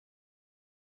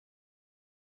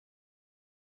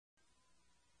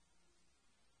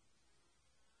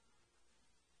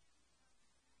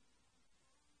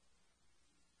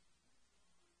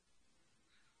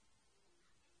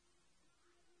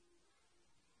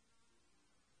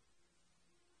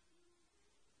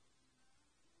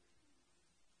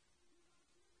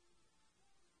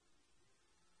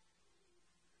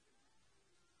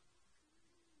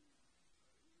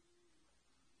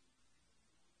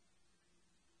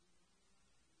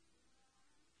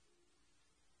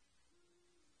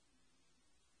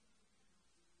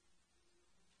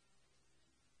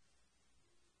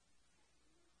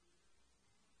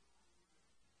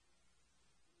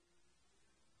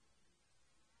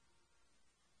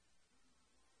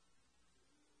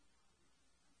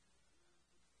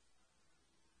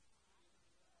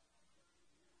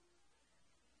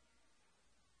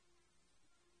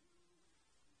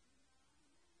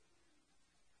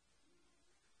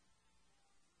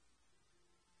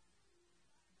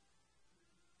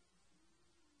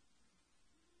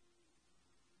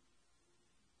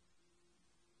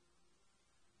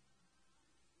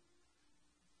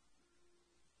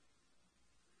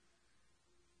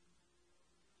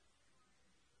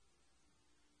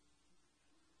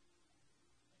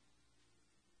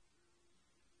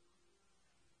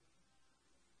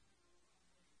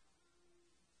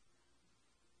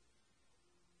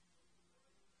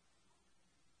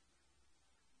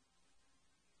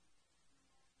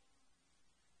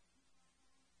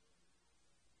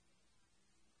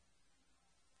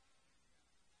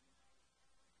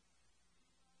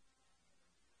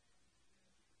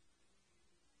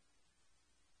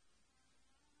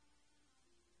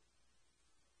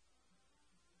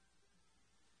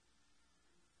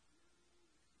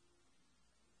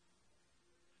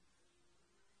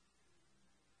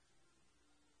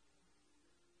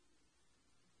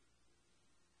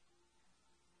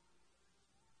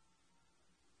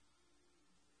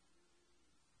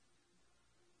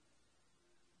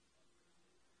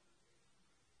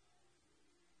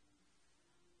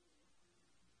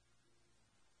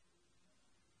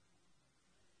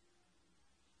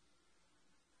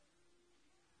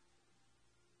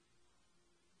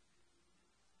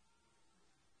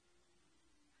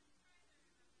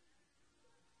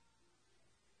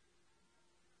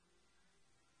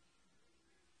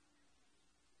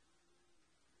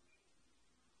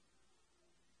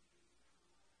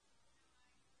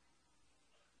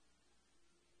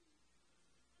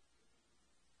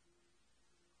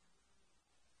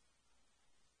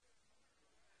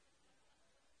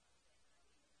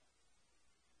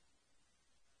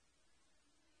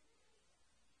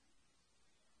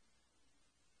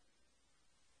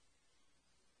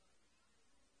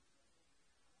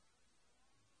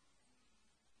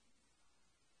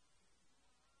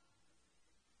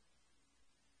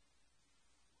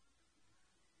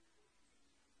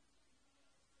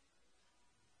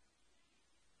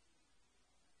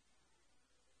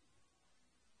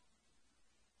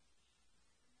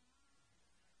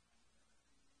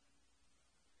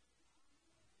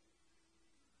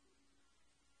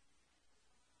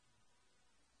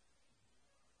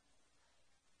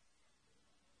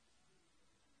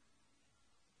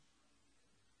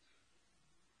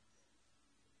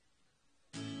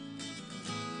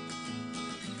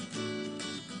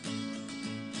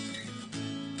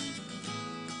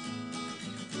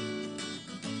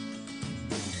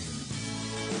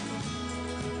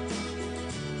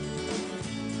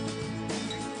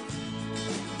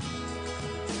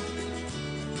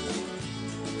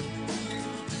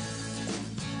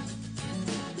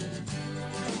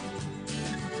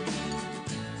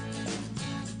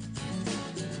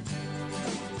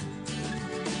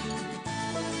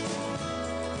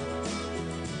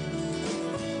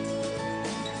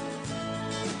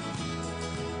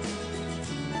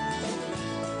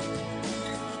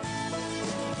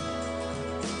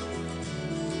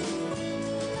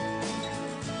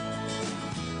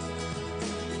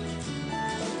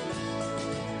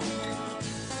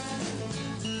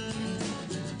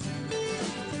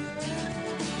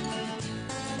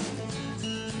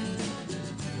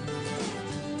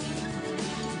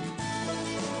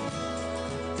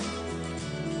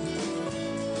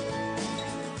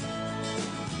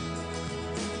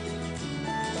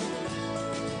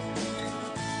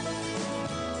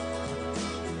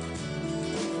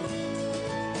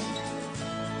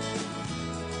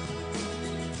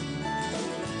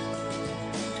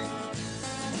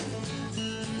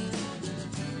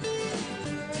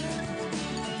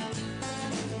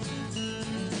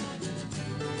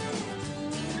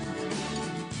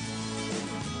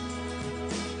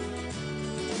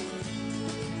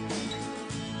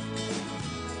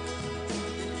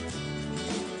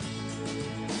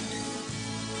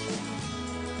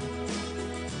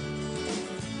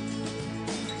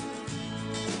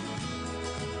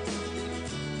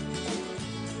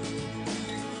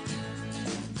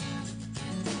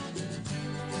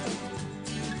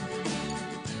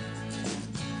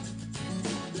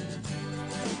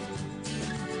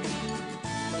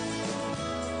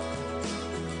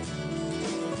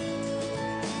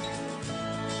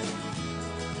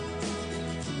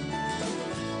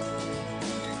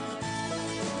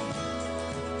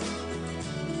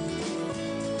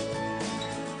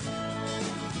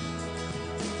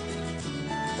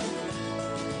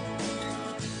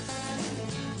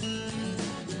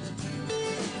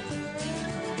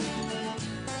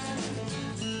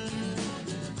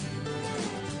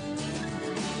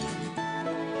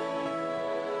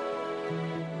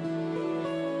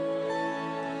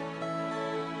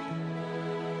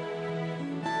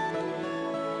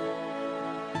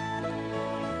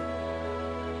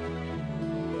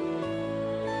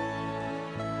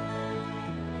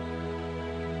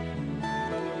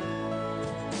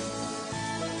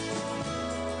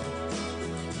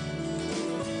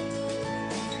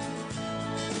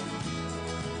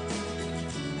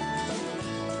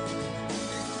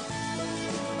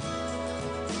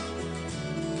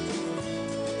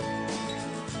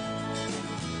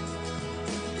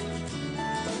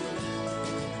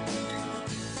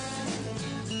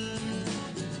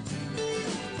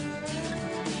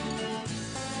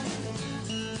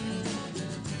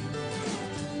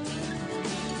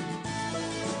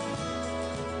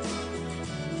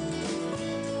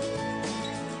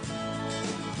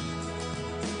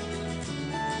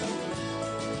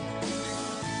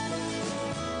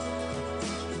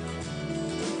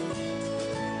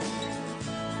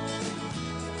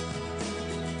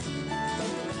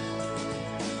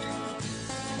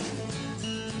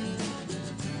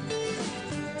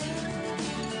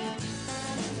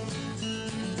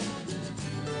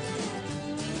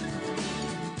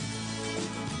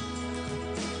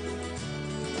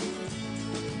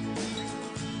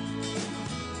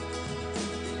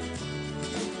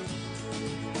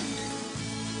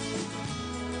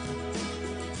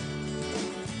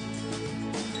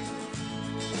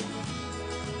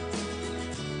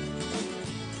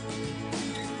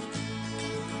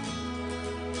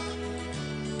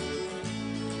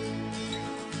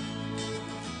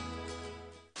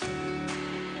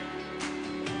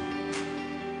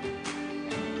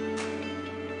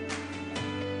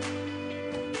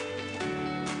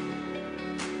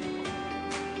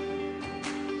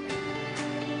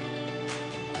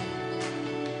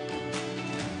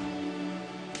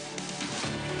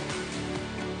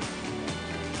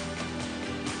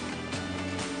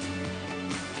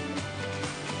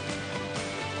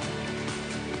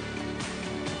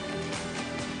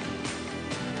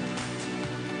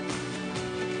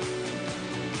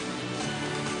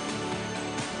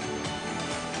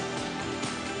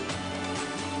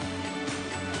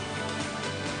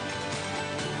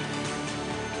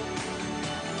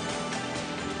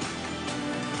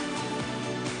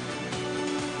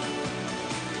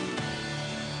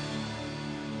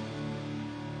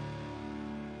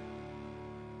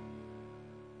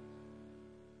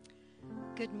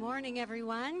Good morning,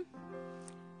 everyone.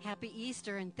 Happy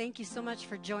Easter, and thank you so much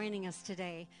for joining us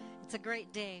today. It's a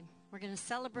great day. We're going to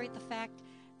celebrate the fact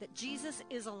that Jesus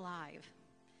is alive.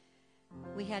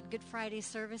 We had Good Friday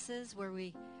services where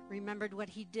we remembered what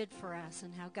he did for us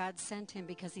and how God sent him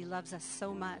because he loves us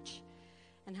so much,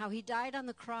 and how he died on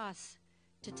the cross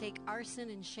to take our sin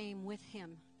and shame with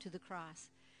him to the cross.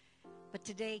 But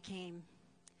today came,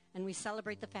 and we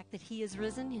celebrate the fact that he is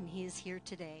risen and he is here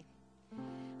today.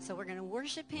 So we're going to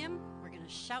worship him. We're going to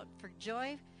shout for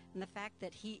joy in the fact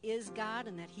that he is God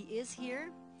and that he is here.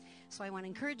 So I want to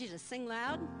encourage you to sing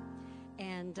loud,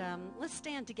 and let's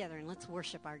stand together and let's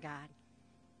worship our God.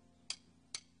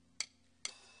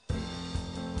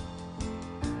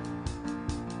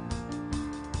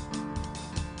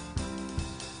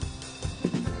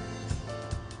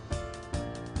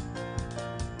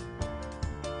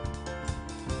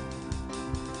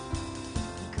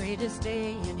 Greatest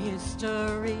day in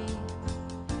history.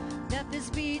 Death is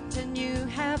beaten, you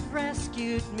have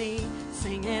rescued me.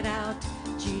 Sing it out,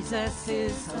 Jesus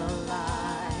is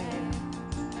alive.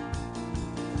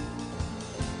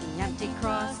 The empty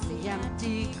cross, the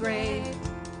empty grave,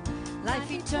 life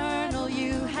eternal,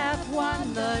 you have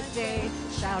won the day.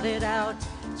 Shout it out,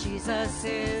 Jesus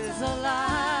is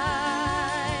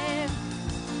alive.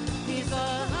 He's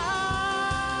alive.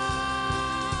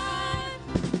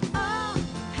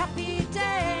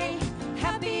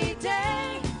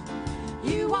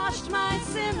 Washed my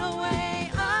sin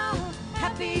away. Oh,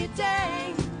 happy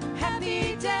day,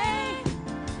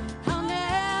 I'll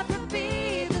never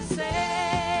be the same.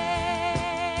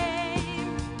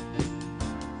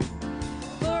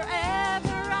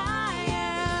 Forever I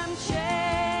am changed.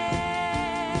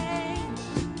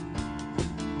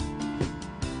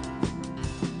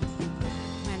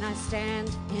 When I stand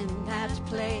in that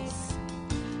place,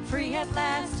 free at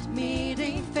last,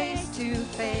 meeting face to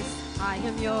face, I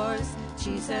am yours,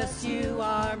 Jesus, you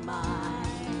are mine.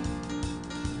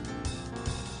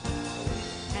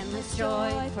 Endless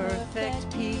joy,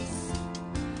 perfect peace,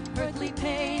 earthly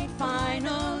pain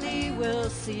finally will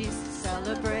cease.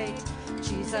 Celebrate,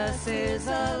 Jesus is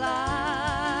alive.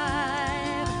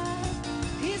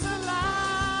 He's alive.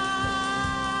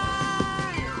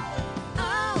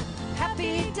 Oh,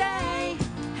 happy day,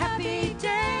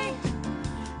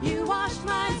 you washed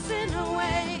my sin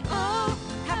away. Oh,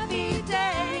 happy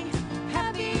day,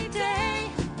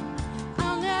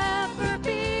 I'll never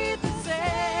be the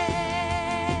same.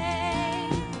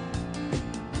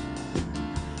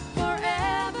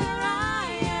 Forever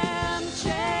I am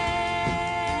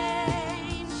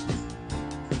changed.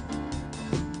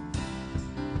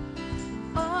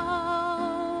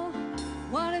 Oh,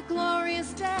 what a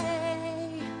glorious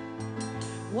day.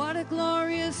 What a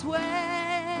glorious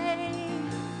way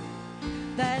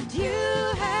that you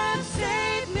have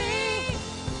saved me.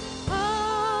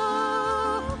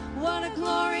 What a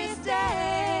glorious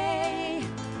day,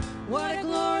 what a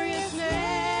glorious name,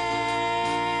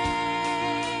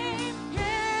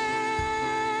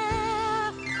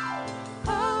 yeah.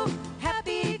 Oh,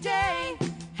 happy day,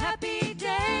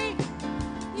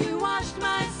 you washed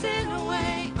my sin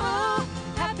away. Oh,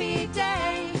 happy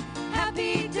day,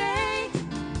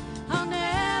 I'll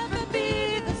never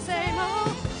be the same.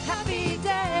 Oh, happy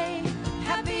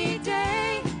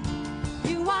day,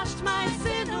 you washed my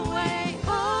sin away.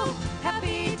 Oh,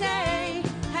 happy day,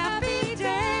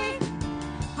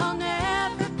 I'll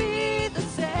never be the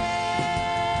same.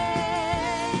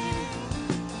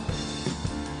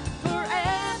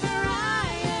 Forever I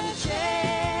am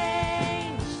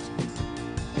changed.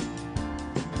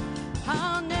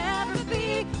 I'll never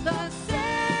be the same.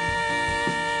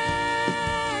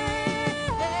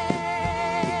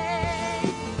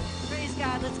 Praise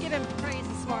God. Let's give him praise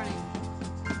this morning.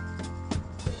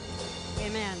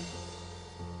 Amen.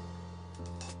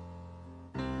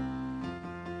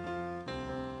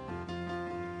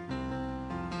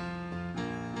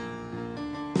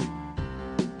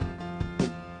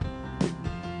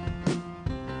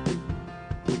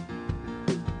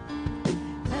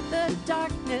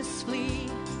 Darkness flee,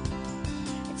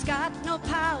 it's got no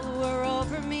power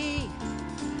over me.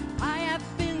 I have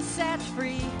been set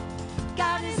free,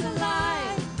 God is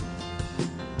alive.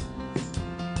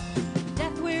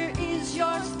 Death, where is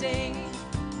your sting?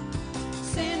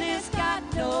 Sin has got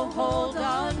no hold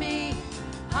on me.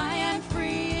 I am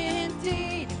free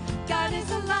indeed, God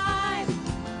is alive.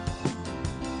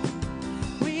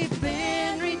 We've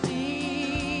been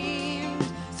redeemed,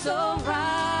 so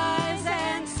rise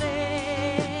and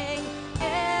sing,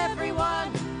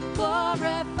 everyone,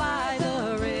 glorify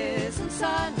the risen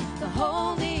Son. The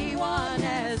Holy One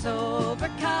has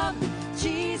overcome,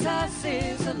 Jesus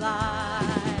is alive.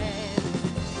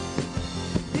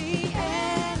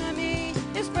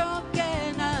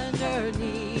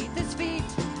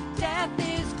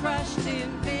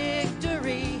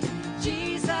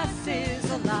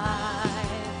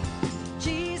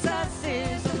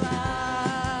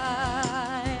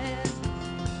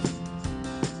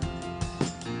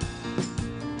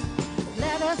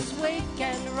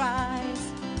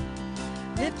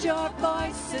 Lift your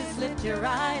voices, lift your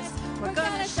eyes. We're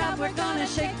gonna shout, we're gonna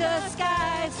shake the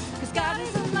skies, 'cause God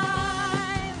is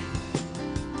alive.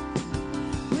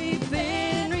 We've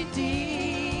been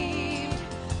redeemed,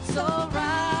 so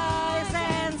rise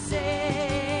and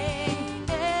sing.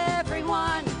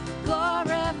 Everyone,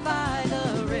 glorify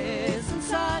the risen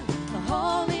Son. The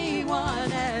Holy One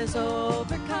has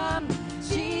overcome.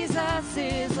 Jesus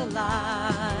is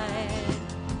alive.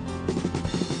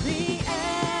 The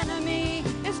enemy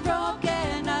is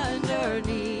broken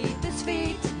underneath his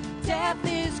feet. Death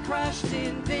is crushed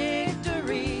in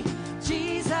victory.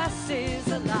 Jesus is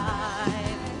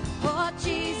alive. Oh,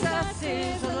 Jesus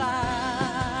is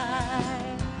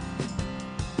alive.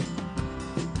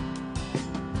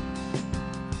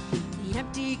 The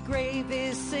empty grave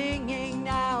is singing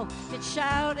now. It's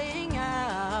shouting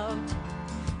out.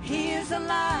 He is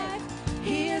alive.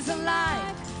 He is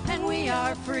alive. And we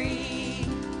are free.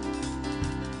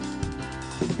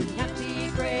 The empty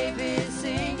grave is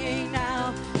singing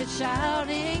now. It's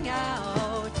shouting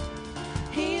out.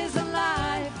 He is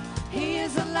alive. He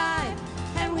is alive.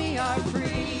 And we are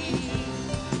free.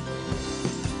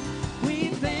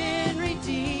 We've been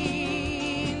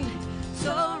redeemed.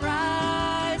 So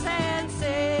rise and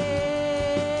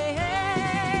sing.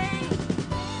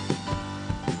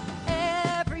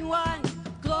 Everyone,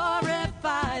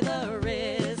 glorify the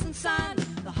risen Son.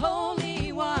 The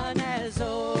Holy One has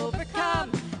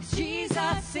overcome.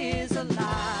 Jesus is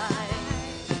alive.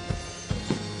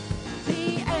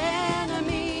 The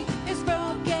enemy is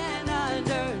broken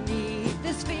underneath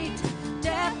his feet.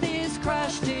 Death is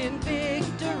crushed in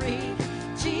victory.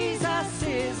 Jesus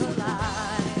is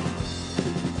alive.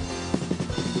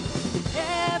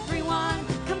 Everyone,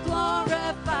 come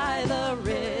glorify the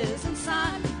risen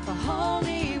Son. The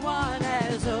Holy One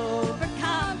has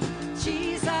overcome.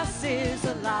 Jesus is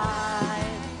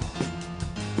alive.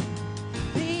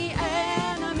 The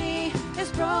enemy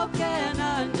is broken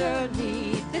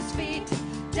underneath his feet.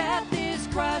 Death is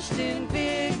crushed in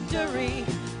victory.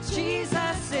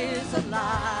 Jesus is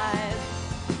alive.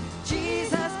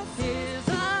 Jesus is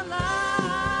alive.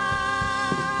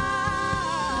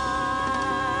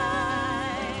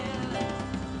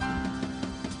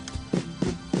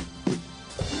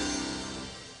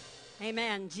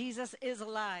 Amen. Jesus is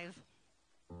alive.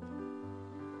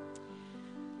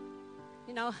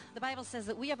 You know, the Bible says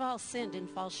that we have all sinned and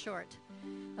fall short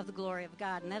of the glory of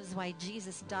God, and that is why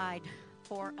Jesus died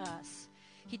for us.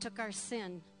 He took our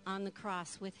sin on the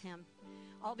cross with him,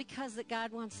 all because that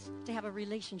God wants to have a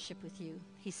relationship with you.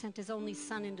 He sent his only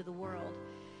Son into the world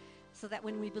so that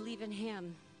when we believe in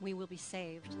him, we will be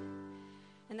saved.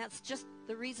 And that's just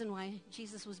the reason why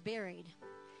Jesus was buried.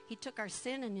 He took our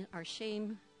sin and our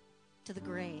shame to the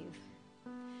grave.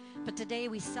 But today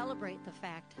we celebrate the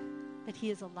fact that he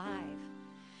is alive.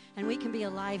 And we can be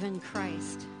alive in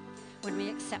Christ when we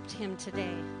accept him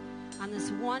today on this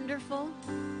wonderful,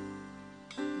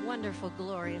 wonderful,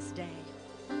 glorious day.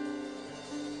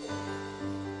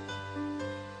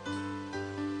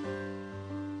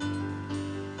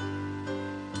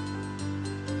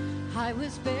 I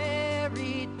was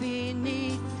buried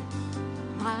beneath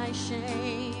my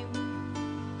shame.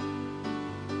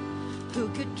 Who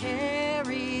could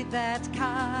carry that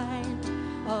kind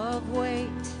of weight?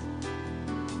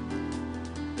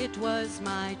 It was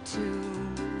my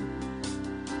tomb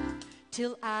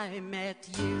till I met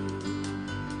you.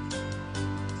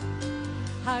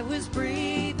 I was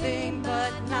breathing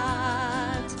but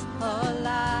not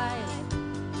alive,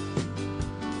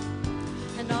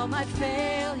 and all my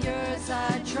failures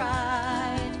I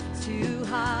tried to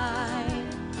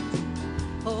hide.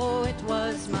 Oh, it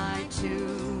was my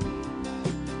tomb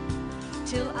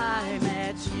till I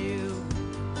met you,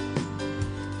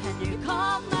 and you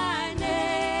called my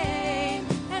name,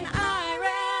 and I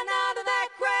ran out of that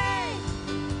grave,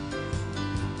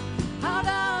 out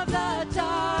of the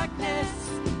darkness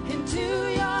into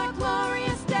your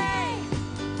glorious day.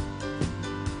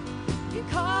 You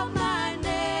called my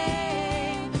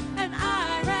name, and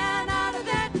I ran out of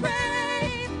that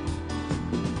grave,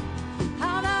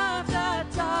 out of the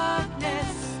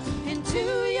darkness into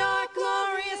your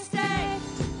glorious day.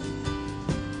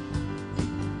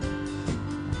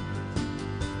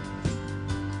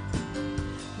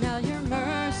 Now your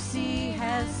mercy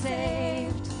has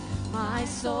saved my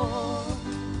soul,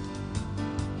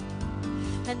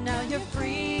 and now your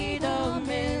freedom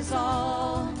is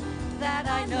all that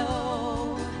I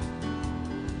know.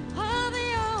 All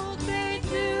the old made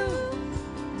new,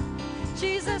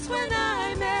 Jesus, when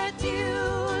I met you,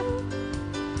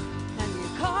 and you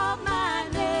called my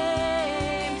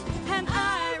name, and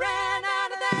I ran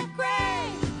out of that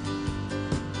grave,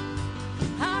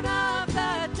 out of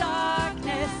the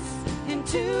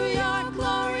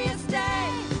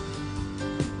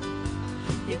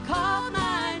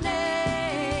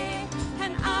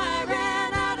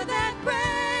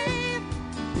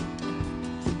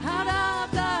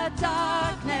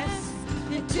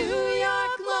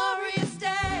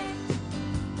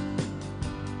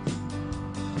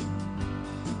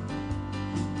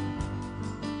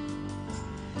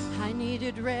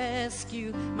needed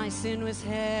rescue, my sin was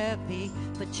heavy,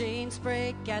 but chains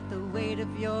break at the weight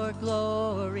of your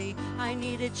glory. I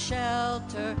needed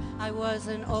shelter, I was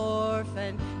an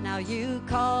orphan, now you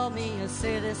call me a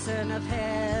citizen of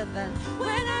heaven. When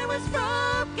I was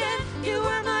broken, you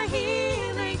were my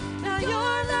healing, now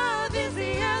your love is the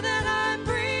air that I'm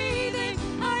breathing.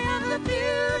 I am the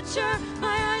future,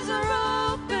 my eyes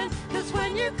are open, 'cause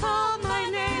when you called my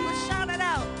name, let's shout it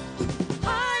out.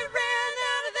 I ran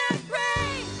out of that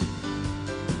grave,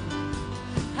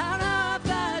 out of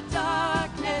the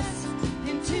darkness,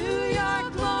 into your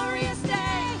glorious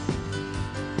day.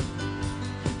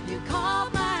 You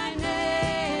called my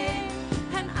name,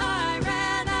 and I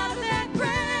ran out of that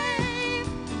grave,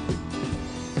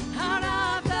 out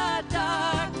of the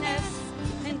darkness,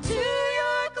 into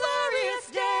your glorious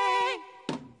day.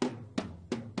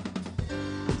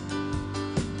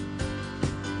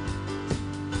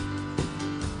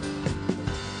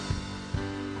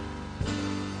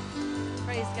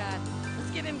 Praise God.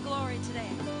 Let's give him glory today.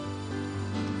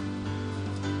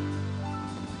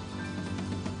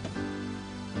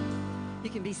 You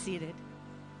can be seated.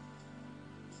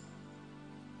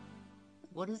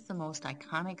 What is the most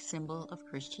iconic symbol of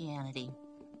Christianity?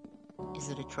 Is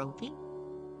it a trophy?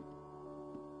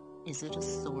 Is it a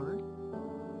sword?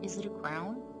 Is it a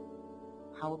crown?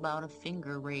 How about a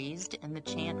finger raised and the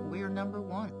chant, "We're number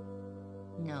one"?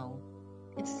 No,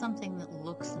 it's something that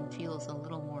looks and feels a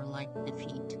little more like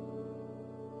defeat.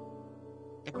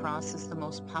 The cross is the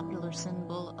most popular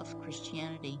symbol of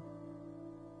Christianity.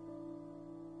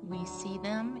 We see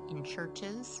them in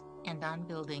churches and on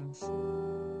buildings.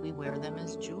 We wear them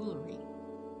as jewelry.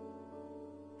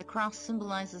 The cross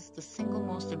symbolizes the single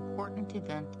most important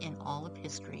event in all of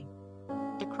history.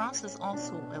 The cross is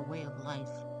also a way of life,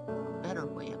 a better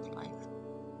way of life.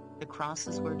 The cross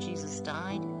is where Jesus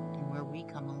died and where we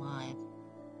come alive.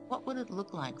 What would it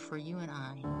look like for you and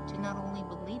I to not only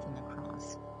believe in the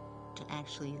cross, to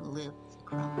actually live the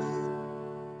cross?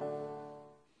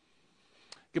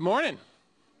 Good morning.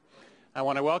 I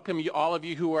want to welcome you, all of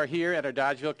you who are here at our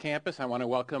Dodgeville campus. I want to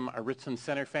welcome our Richland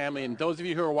Center family. And those of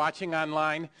you who are watching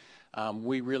online,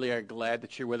 we really are glad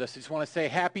that you're with us. I just want to say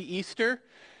Happy Easter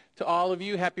to all of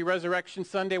you. Happy Resurrection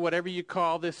Sunday, whatever you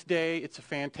call this day. It's a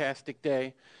fantastic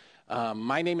day.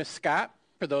 My name is Scott,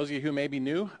 for those of you who may be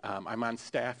new. I'm on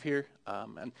staff here.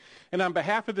 And on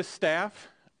behalf of the staff,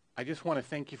 I just want to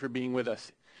thank you for being with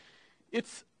us.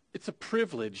 It's a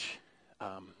privilege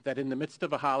that in the midst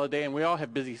of a holiday, and we all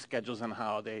have busy schedules on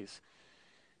holidays,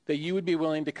 that you would be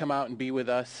willing to come out and be with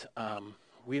us.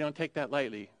 We don't take that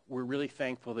lightly. We're really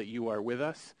thankful that you are with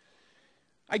us.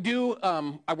 I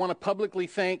want to publicly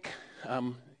thank,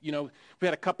 we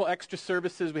had a couple extra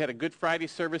services. We had a Good Friday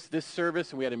service, this service,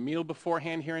 and we had a meal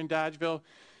beforehand here in Dodgeville.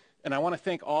 And I want to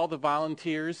thank all the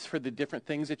volunteers for the different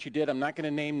things that you did. I'm not going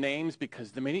to name names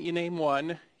because the minute you name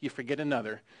one, you forget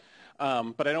another.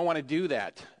 But I don't want to do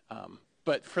that.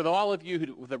 But for all of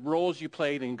you, the roles you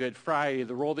played in Good Friday,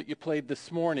 the role that you played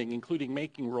this morning, including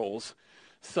making rolls,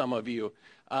 some of you,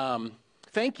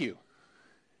 thank you.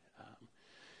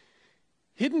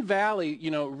 Hidden Valley,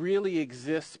 really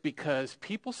exists because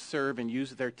people serve and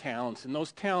use their talents. And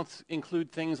those talents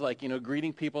include things like,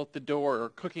 greeting people at the door or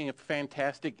cooking a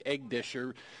fantastic egg dish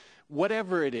or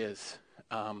whatever it is.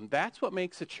 That's what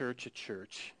makes a church a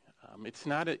church. It's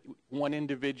not one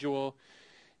individual.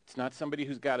 It's not somebody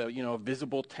who's got a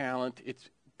visible talent.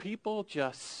 It's people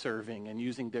just serving and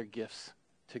using their gifts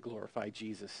to glorify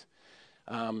Jesus.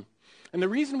 And the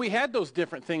reason we had those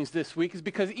different things this week is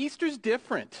because Easter's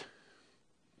different.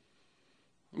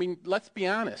 I mean, let's be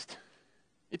honest.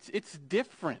 It's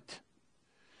different.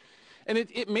 And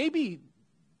it may be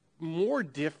more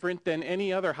different than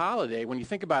any other holiday when you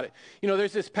think about it.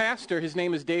 There's this pastor. His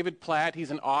name is David Platt.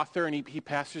 He's an author, and he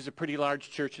pastors a pretty large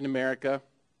church in America.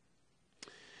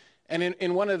 And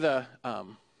in one of the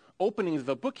openings of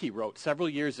a book he wrote several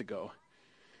years ago,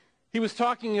 he was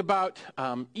talking about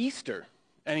Easter.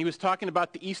 And he was talking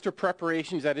about the Easter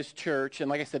preparations at his church. And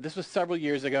like I said, this was several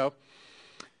years ago.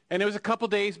 And it was a couple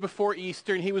days before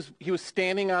Easter, and he was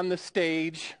standing on the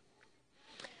stage,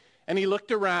 and he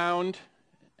looked around,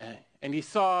 and he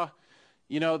saw,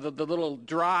 the little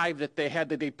drive that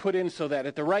they put in so that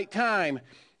at the right time,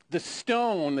 the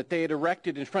stone that they had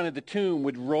erected in front of the tomb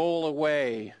would roll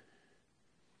away.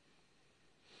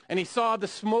 And he saw the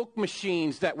smoke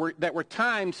machines that were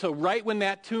timed, so right when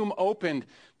that tomb opened,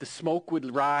 the smoke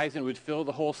would rise and would fill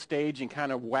the whole stage and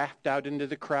kind of waft out into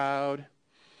the crowd.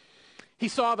 He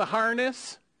saw the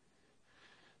harness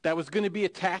that was going to be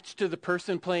attached to the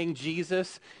person playing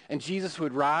Jesus, and Jesus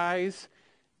would rise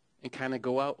and kind of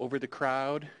go out over the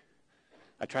crowd.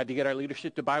 I tried to get our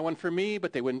leadership to buy one for me,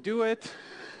 but they wouldn't do it.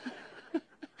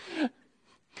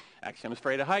 Actually, I'm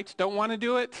afraid of heights. Don't want to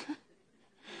do it.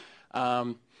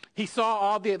 He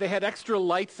saw they had extra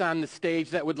lights on the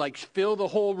stage that would like fill the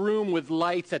whole room with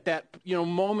lights at that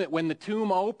moment when the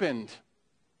tomb opened.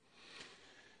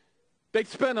 They'd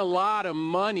spent a lot of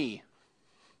money.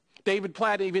 David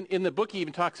Platt, even in the book, he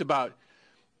even talks about,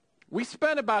 we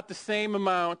spent about the same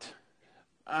amount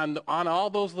on all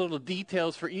those little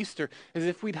details for Easter as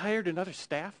if we'd hired another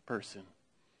staff person.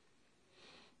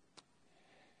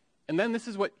 And then this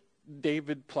is what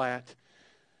David Platt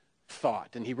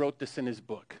thought, and he wrote this in his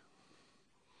book.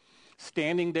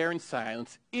 Standing there in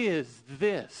silence, is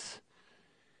this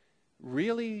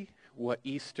really what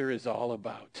Easter is all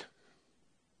about?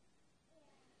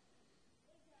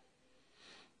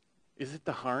 Is it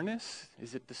the harness?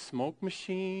 Is it the smoke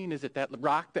machine? Is it that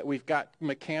rock that we've got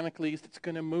mechanically that's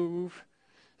going to move?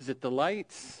 Is it the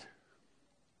lights?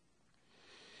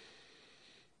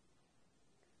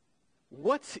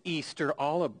 What's Easter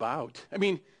all about? I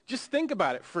mean, just think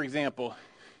about it, for example.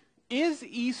 Is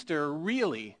Easter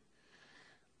really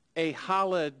a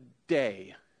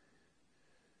holiday?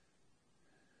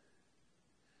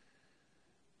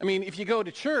 I mean, if you go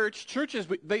to churches,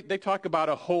 they talk about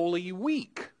a holy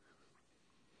week.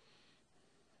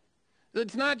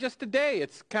 It's not just a day.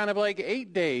 It's kind of like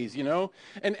 8 days,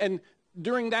 And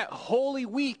during that holy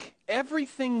week,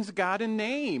 everything's got a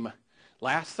name.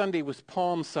 Last Sunday was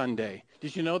Palm Sunday.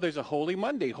 Did you know there's a Holy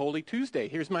Monday, Holy Tuesday?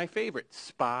 Here's my favorite,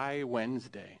 Spy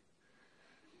Wednesday.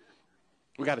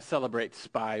 We got to celebrate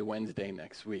Spy Wednesday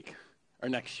next week, or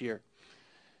next year.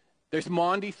 There's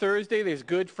Maundy Thursday, there's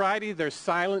Good Friday, there's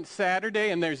Silent Saturday,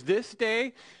 and there's this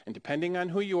day. And depending on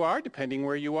who you are, depending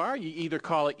where you are, you either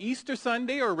call it Easter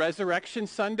Sunday or Resurrection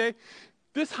Sunday.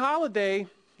 This holiday,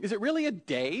 is it really a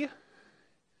day? It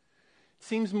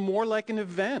seems more like an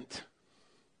event.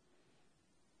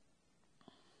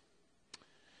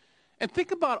 And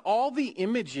think about all the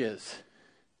images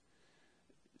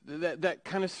that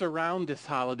kind of surround this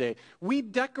holiday. We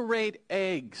decorate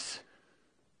eggs.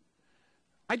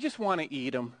 I just want to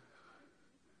eat them.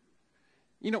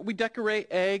 We decorate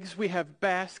eggs. We have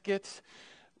baskets.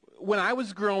 When I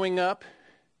was growing up,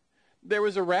 there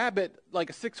was a rabbit, like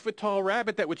a 6-foot-tall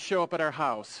rabbit that would show up at our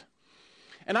house.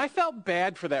 And I felt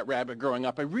bad for that rabbit growing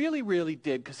up. I really, really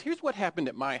did, because here's what happened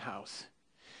at my house.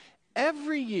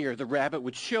 Every year, the rabbit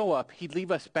would show up. He'd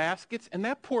leave us baskets, and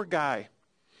that poor guy,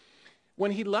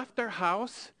 when he left our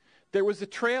house, there was a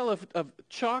trail of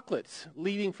chocolates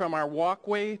leading from our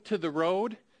walkway to the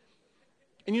road.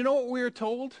 And you know what we were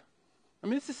told? I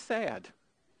mean, this is sad.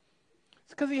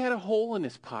 It's because he had a hole in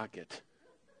his pocket.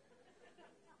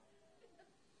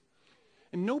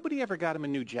 And nobody ever got him a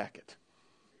new jacket.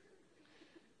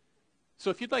 So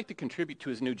if you'd like to contribute to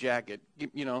his new jacket,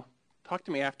 talk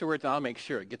to me afterwards, and I'll make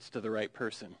sure it gets to the right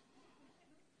person.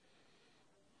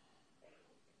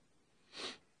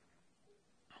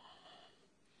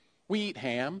 We eat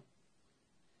ham.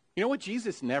 You know what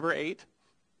Jesus never ate?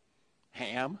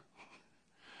 Ham.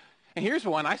 And here's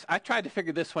one. I tried to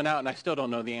figure this one out, and I still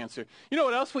don't know the answer. You know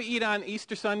what else we eat on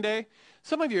Easter Sunday?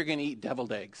 Some of you are going to eat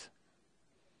deviled eggs.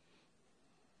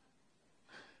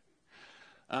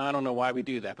 I don't know why we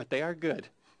do that, but they are good.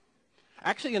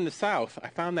 Actually, in the South, I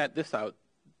found this out.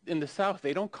 In the South,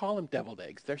 they don't call them deviled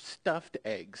eggs. They're stuffed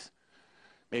eggs.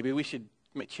 Maybe we should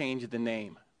change the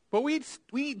name. But we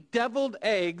eat deviled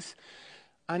eggs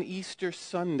on Easter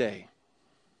Sunday.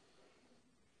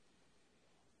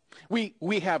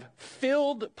 We have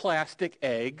filled plastic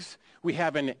eggs. We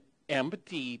have an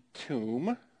empty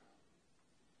tomb.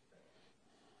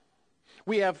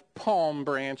 We have palm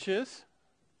branches.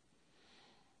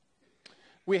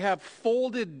 We have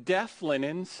folded death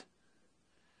linens.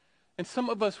 And some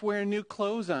of us wear new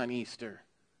clothes on Easter.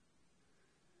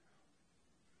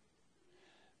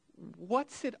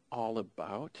 What's it all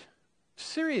about?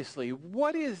 Seriously,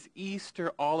 what is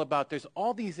Easter all about? There's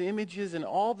all these images and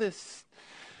all this.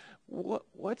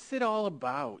 What's it all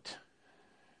about?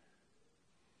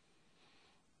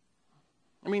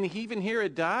 I mean, even here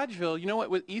at Dodgeville, you know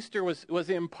what Easter was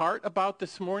in part about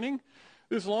this morning?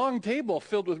 This long table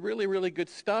filled with really, really good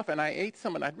stuff, and I ate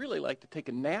some, and I'd really like to take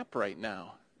a nap right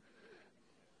now.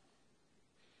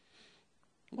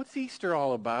 What's Easter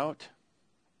all about?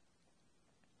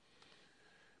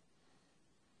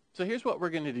 So here's what we're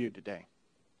going to do today.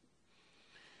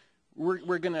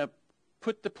 We're going to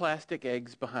put the plastic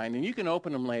eggs behind, and you can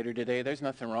open them later today. There's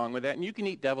nothing wrong with that. And you can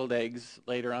eat deviled eggs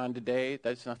later on today.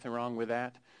 There's nothing wrong with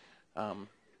that. But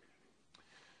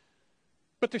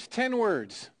there's 10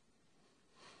 words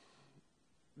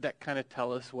that kind of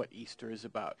tell us what Easter is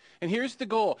about. And here's the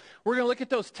goal. We're going to look at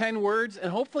those 10 words,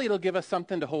 and hopefully it'll give us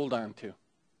something to hold on to.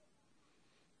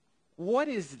 What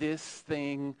is this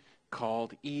thing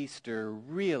called Easter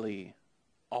really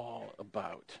all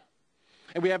about?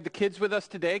 And we have the kids with us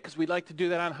today because we'd like to do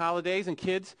that on holidays. And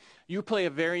kids, you play a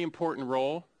very important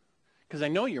role because I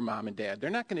know your mom and dad. They're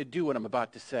not going to do what I'm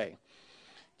about to say.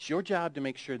 It's your job to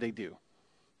make sure they do.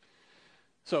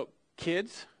 So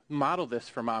kids, model this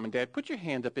for mom and dad. Put your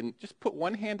hand up in, just put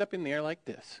one hand up in the air like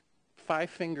this. 5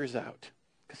 fingers out.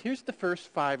 Because here's the first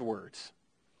 5 words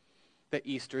that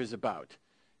Easter is about.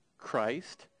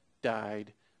 Christ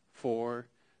died for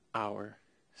our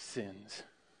sins.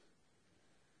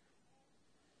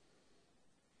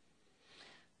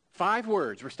 5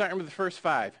 words. We're starting with the first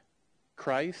 5.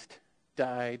 Christ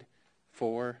died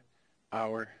for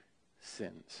our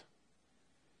sins.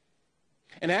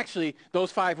 And actually,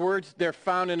 those 5 words, they're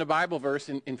found in a Bible verse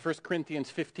in 1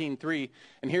 Corinthians 15:3.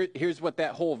 And here's what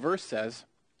that whole verse says.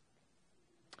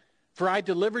 For I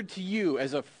delivered to you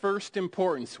as of first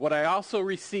importance what I also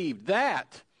received,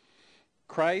 that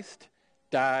Christ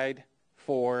died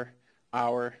for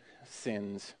our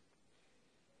sins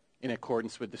in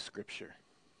accordance with the Scripture.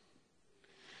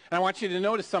 And I want you to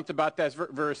notice something about that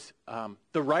verse.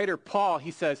 The writer, Paul,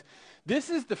 he says, this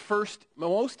is the first,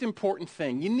 most important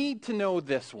thing. You need to know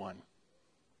this one.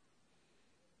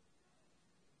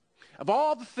 Of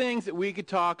all the things that we could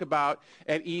talk about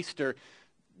at Easter,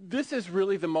 this is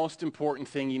really the most important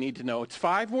thing you need to know. It's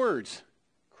 5 words.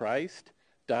 Christ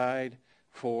died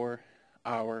for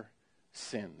our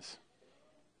sins.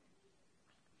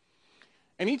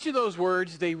 And each of those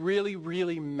words, they really,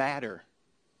 really matter.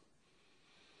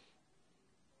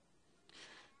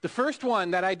 The first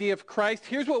one, that idea of Christ,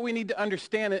 here's what we need to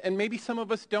understand, and maybe some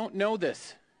of us don't know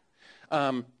this.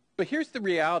 But here's the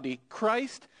reality.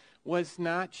 Christ was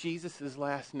not Jesus'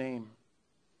 last name.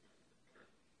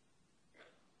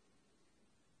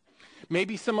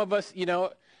 Maybe some of us, and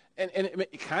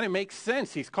it kind of makes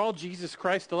sense. He's called Jesus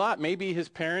Christ a lot. Maybe his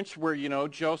parents were,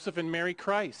 Joseph and Mary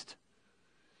Christ.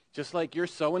 Just like you're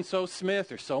so-and-so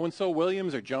Smith or so-and-so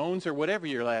Williams or Jones or whatever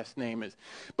your last name is.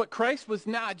 But Christ was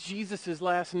not Jesus'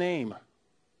 last name.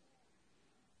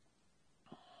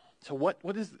 So what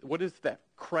does that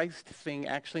Christ thing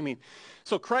actually mean?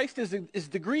 So Christ is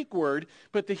the Greek word,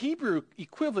 but the Hebrew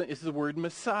equivalent is the word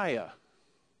Messiah.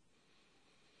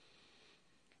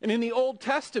 And in the Old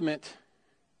Testament,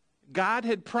 God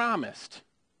had promised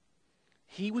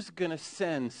he was going to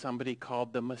send somebody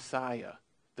called the Messiah,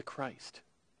 the Christ.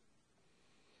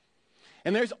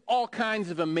 And there's all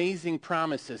kinds of amazing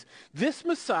promises. This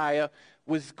Messiah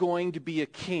was going to be a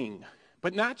king,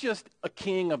 but not just a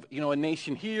king of, a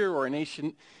nation here or a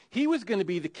nation. He was going to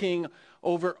be the king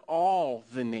over all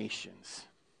the nations.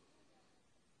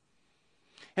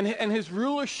 And his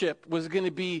rulership was going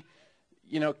to be,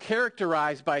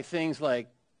 characterized by things like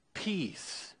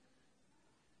peace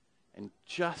and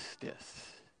justice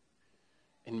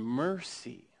and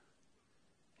mercy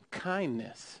and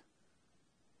kindness.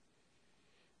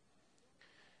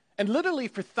 And literally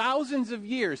for thousands of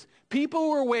years, people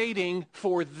were waiting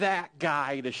for that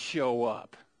guy to show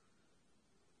up.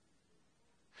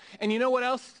 And you know what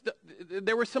else?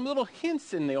 There were some little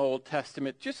hints in the Old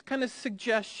Testament, just kind of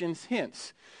suggestions,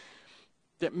 hints,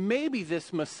 that maybe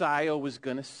this Messiah was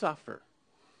going to suffer.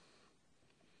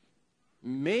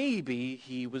 Maybe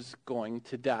he was going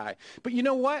to die. But you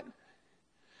know what?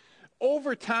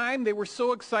 Over time, they were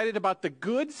so excited about the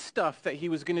good stuff that he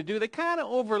was going to do, they kind of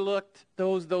overlooked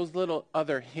those little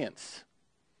other hints.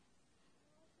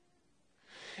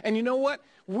 And you know what?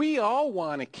 We all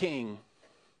want a king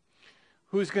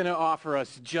who's going to offer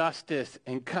us justice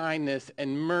and kindness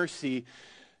and mercy.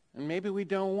 And maybe we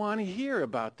don't want to hear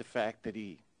about the fact that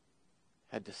he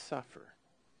had to suffer.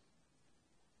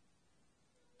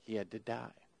 He had to die.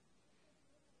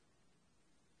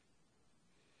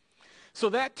 So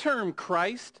that term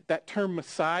Christ, that term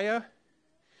Messiah,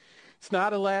 it's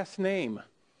not a last name.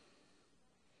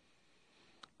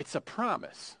 It's a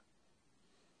promise.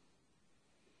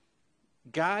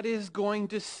 God is going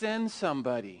to send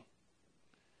somebody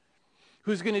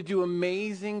who's going to do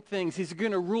amazing things. He's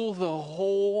going to rule the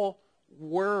whole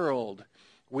world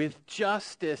with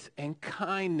justice and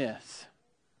kindness.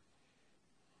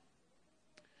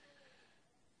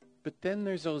 But then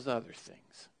there's those other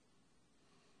things.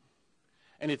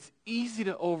 And it's easy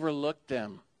to overlook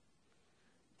them.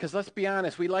 Because let's be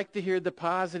honest, we like to hear the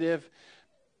positive,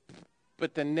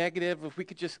 but the negative, if we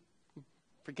could just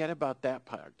forget about that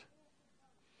part.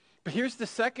 But here's the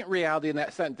second reality in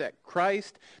that sense, that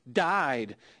Christ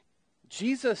died.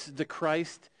 Jesus, the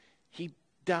Christ, he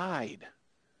died.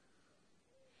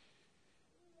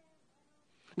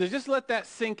 Now just let that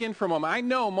sink in for a moment. I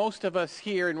know most of us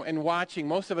here and watching,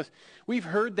 most of us, we've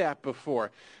heard that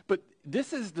before. But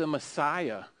this is the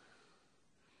Messiah.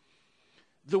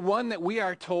 The one that we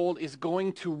are told is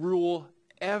going to rule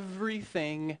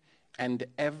everything and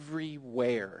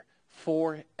everywhere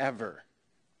forever.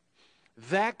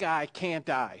 That guy can't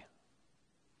die.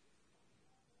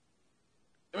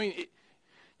 I mean,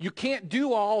 you can't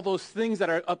do all those things that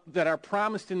are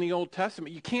promised in the Old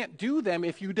Testament. You can't do them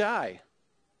if you die.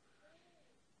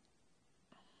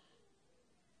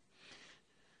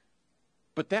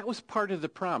 But that was part of the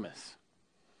promise.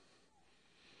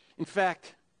 In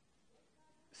fact,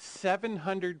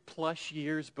 700 plus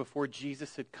years before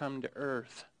Jesus had come to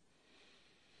earth,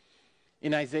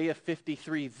 in Isaiah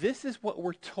 53, this is what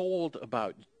we're told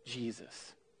about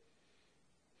Jesus.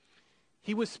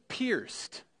 He was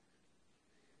pierced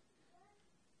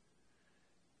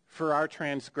for our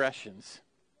transgressions.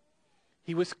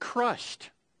 He was crushed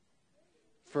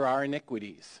for our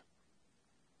iniquities.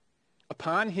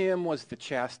 Upon him was the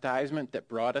chastisement that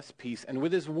brought us peace, and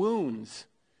with his wounds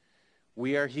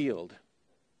we are healed.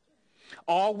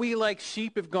 All we like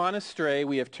sheep have gone astray.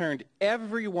 We have turned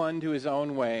everyone to his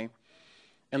own way,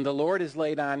 and the Lord has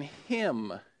laid on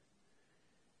him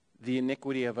the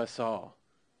iniquity of us all.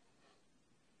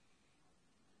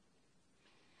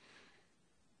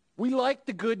 We like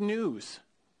the good news.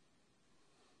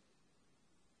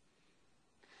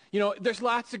 You know, there's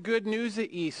lots of good news at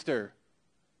Easter.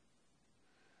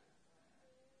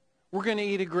 We're going to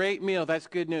eat a great meal. That's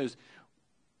good news.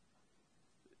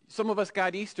 Some of us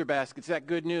got Easter baskets. That's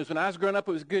good news. When I was growing up,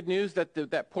 it was good news that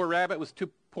that poor rabbit was too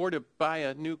poor to buy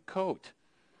a new coat.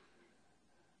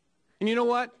 And you know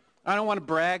what? I don't want to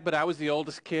brag, but I was the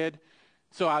oldest kid.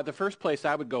 So the first place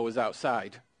I would go was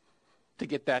outside to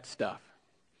get that stuff.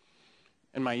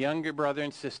 And my younger brother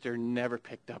and sister never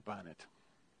picked up on it.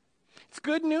 It's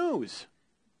good news.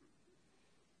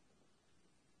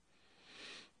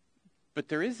 But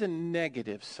there is a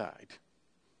negative side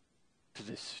to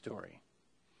this story.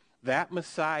 That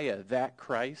Messiah, that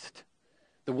Christ,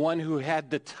 the one who had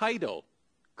the title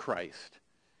Christ,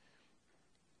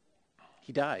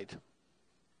 he died.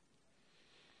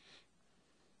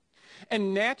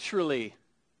 And naturally,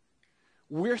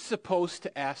 we're supposed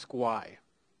to ask why.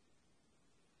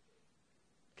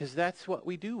 Because that's what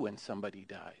we do when somebody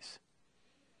dies.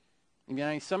 You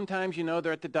know, sometimes,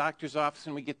 they're at the doctor's office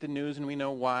and we get the news and we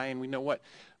know why and we know what.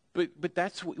 But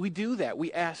that's what we do that.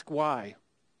 We ask why.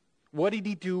 What did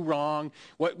he do wrong?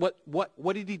 What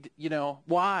did he,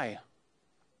 why?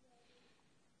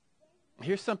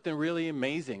 Here's something really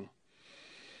amazing.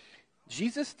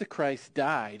 Jesus the Christ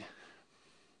died,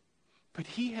 but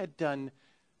he had done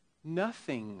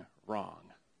nothing wrong.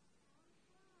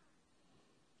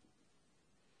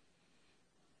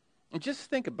 And just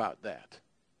think about that.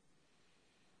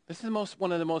 This is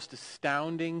one of the most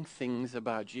astounding things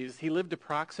about Jesus. He lived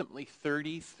approximately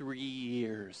 33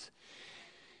 years.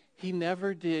 He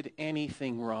never did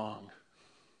anything wrong.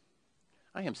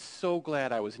 I am so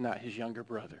glad I was not his younger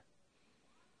brother.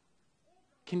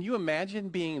 Can you imagine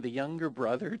being the younger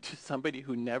brother to somebody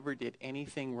who never did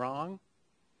anything wrong?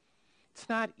 It's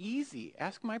not easy.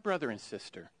 Ask my brother and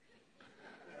sister.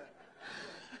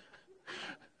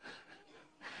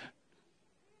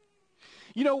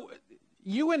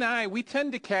 You and I, we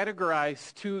tend to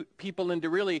categorize two people into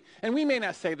really, and we may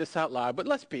not say this out loud, but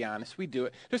let's be honest, we do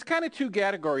it. There's kind of two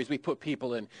categories we put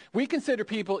people in. We consider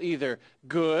people either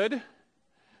good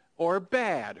or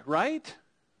bad, right?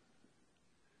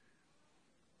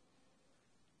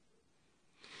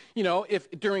 If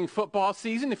during football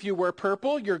season, if you wear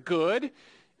purple, you're good.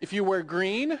 If you wear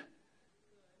green,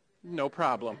 no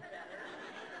problem.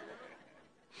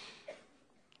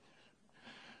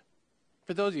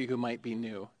 For those of you who might be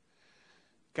new,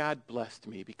 God blessed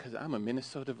me because I'm a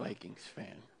Minnesota Vikings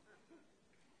fan.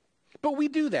 But we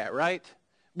do that, right?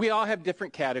 We all have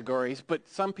different categories, but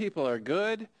some people are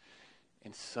good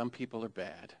and some people are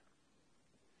bad.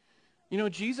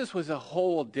 Jesus was a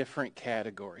whole different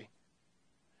category.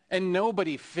 And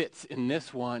nobody fits in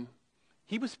this one.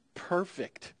 He was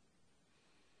perfect.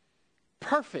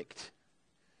 Perfect.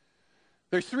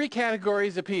 There's three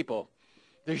categories of people.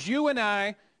 There's you and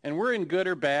I, and we're in good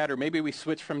or bad, or maybe we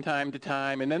switch from time to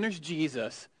time. And then there's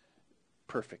Jesus.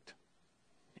 Perfect.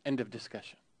 End of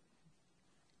discussion.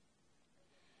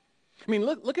 I mean,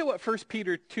 look at what 1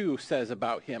 Peter 2 says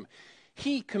about him.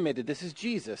 He committed, this is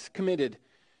Jesus, committed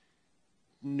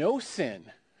no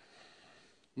sin.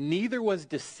 Neither was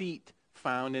deceit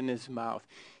found in his mouth.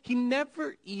 He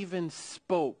never even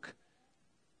spoke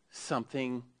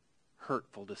something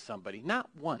hurtful to somebody. Not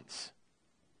once.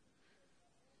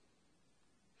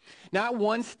 Not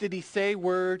once did he say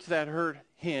words that hurt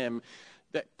him,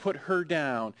 that put her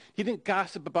down. He didn't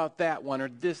gossip about that one or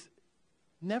this.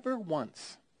 Never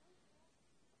once.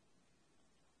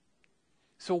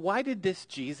 So why did this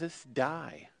Jesus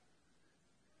die?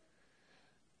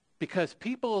 Because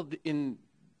people in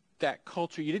that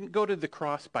culture, you didn't go to the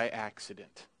cross by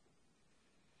accident.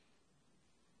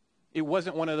 It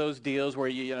wasn't one of those deals where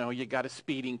you got a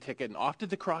speeding ticket and off to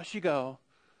the cross you go.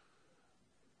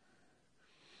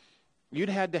 You'd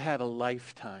had to have a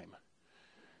lifetime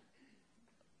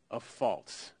of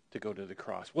faults to go to the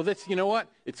cross. Well, you know what?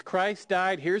 It's Christ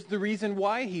died. Here's the reason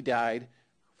why he died.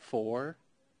 For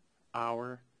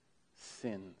our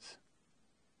sins.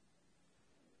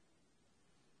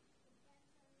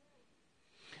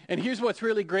 And here's what's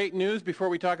really great news before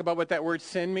we talk about what that word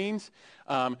sin means.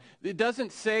 It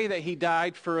doesn't say that he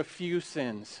died for a few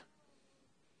sins.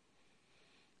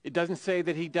 It doesn't say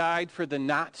that he died for the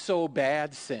not so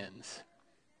bad sins.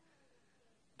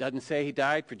 It doesn't say he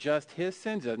died for just his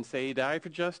sins. It doesn't say he died for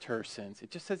just her sins.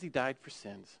 It just says he died for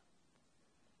sins.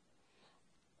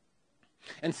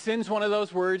 And sin's one of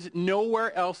those words.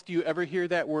 Nowhere else do you ever hear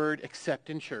that word except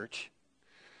in church.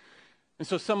 And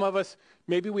so some of us,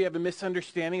 maybe we have a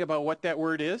misunderstanding about what that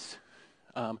word is.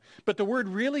 But the word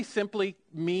really simply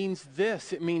means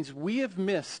this. It means we have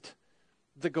missed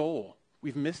the goal.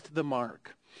 We've missed the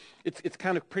mark. It's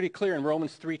kind of pretty clear in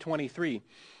Romans 3:23. It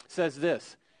says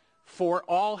this, for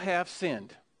all have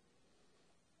sinned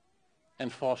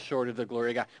and fall short of the glory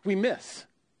of God. We miss.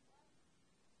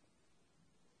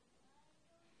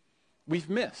 We've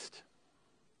missed.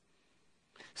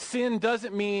 Sin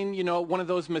doesn't mean, one of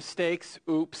those mistakes,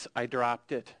 oops, I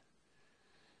dropped it.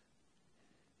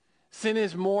 Sin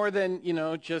is more than,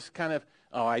 just kind of,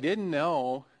 oh, I didn't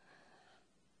know.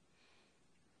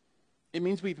 It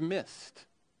means we've missed.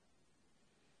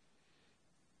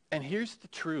 And here's the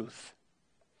truth.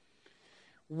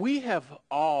 We have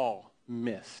all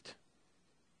missed,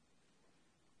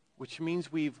 which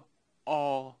means we've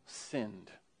all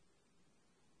sinned.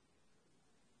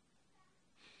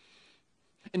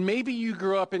 And maybe you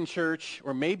grew up in church,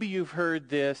 or maybe you've heard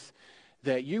this,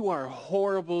 that you are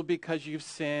horrible because you've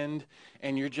sinned,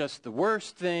 and you're just the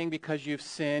worst thing because you've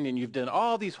sinned, and you've done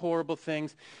all these horrible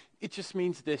things. It just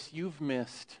means this, you've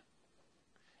missed,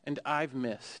 and I've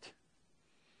missed.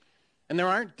 And there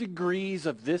aren't degrees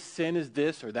of this sin is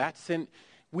this or that sin.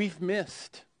 We've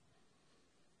missed.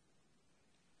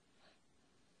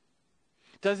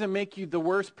 Doesn't make you the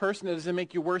worst person. It doesn't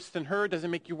make you worse than her. It doesn't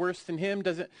make you worse than him.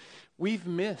 We've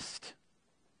missed.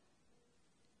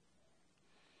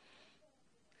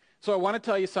 So I want to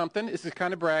tell you something. This is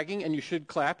kind of bragging, and you should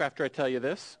clap after I tell you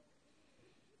this.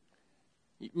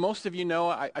 Most of you know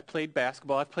I played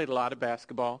basketball. I've played a lot of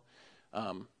basketball.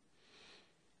 And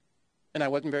I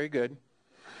wasn't very good.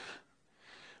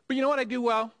 But you know what I do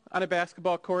well on a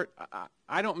basketball court?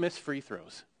 I don't miss free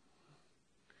throws.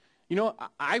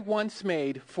 I once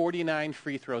made 49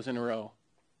 free throws in a row.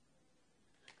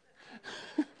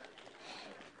 You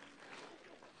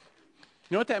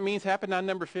know what that means happened on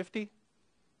number 50?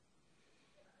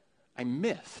 I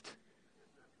missed.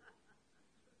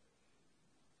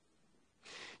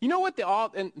 You know what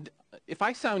and if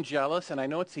I sound jealous, and I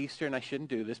know it's Easter and I shouldn't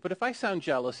do this, but if I sound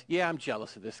jealous, yeah, I'm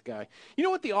jealous of this guy. You know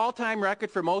what the all-time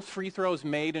record for most free throws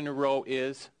made in a row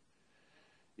is?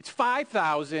 It's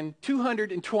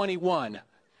 5,221,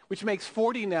 which makes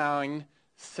 49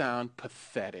 sound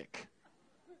pathetic.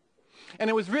 And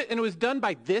it was done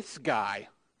by this guy.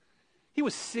 He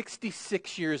was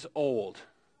 66 years old.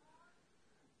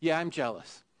 Yeah, I'm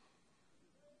jealous.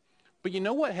 But you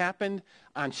know what happened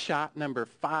on shot number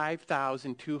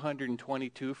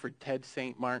 5,222 for Ted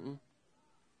St. Martin?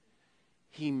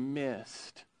 He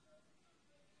missed.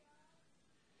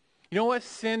 You know what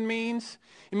sin means?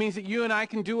 It means that you and I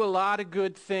can do a lot of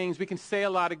good things. We can say a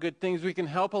lot of good things. We can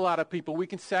help a lot of people. We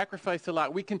can sacrifice a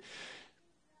lot.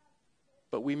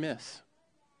 But we miss.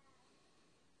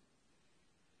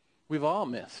 We've all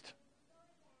missed.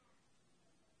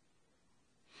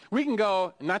 We can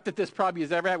go, not that this probably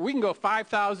has ever happened, we can go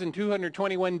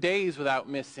 5,221 days without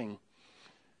missing.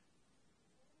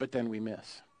 But then we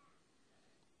miss.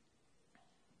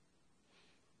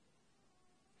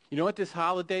 You know what this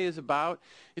holiday is about?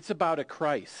 It's about a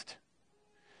Christ,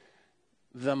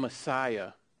 the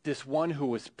Messiah, this one who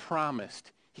was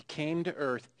promised. He came to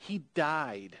earth. He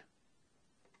died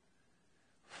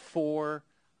for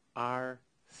our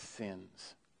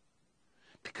sins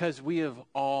because we have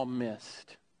all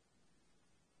missed.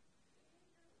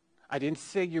 I didn't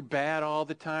say you're bad all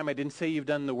the time. I didn't say you've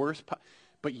done the worst,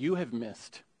 but you have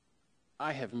missed.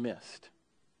 I have missed.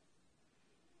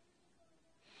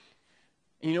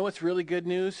 And you know what's really good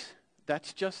news?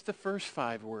 That's just the first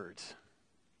 5 words.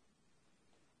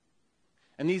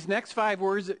 And these next 5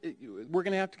 words, we're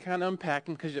going to have to kind of unpack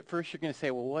them, because at first you're going to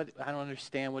say, well, what? I don't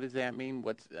understand. What does that mean?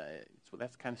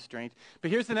 That's kind of strange.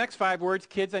 But here's the next 5 words.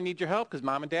 Kids, I need your help, because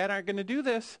Mom and Dad aren't going to do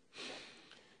this.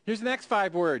 Here's the next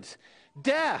 5 words.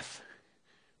 Death,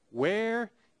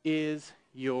 where is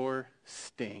your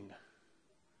sting?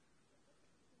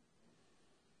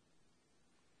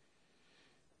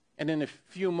 And in a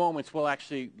few moments, we'll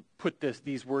actually put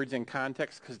these words in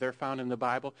context, because they're found in the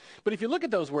Bible. But if you look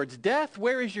at those words, death,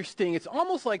 where is your sting? It's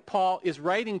almost like Paul is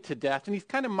writing to death, and he's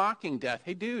kind of mocking death.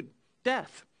 Hey, dude,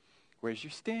 death, where's your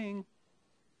sting?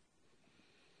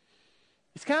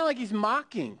 It's kind of like he's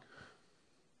mocking.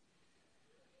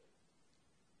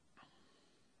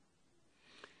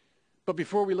 But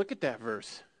before we look at that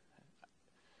verse,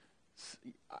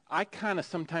 I kind of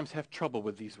sometimes have trouble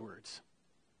with these words.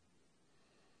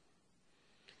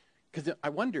 Because I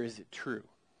wonder, is it true?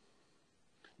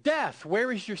 Death, where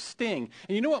is your sting?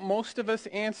 And you know what most of us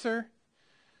answer?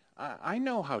 I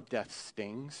know how death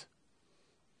stings.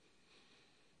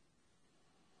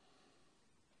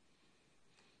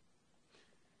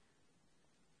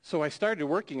 So I started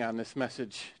working on this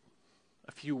message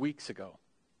a few weeks ago.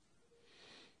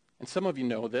 And some of you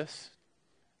know this.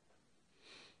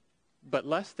 But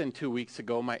less than 2 weeks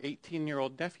ago, my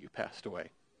 18-year-old nephew passed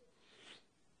away.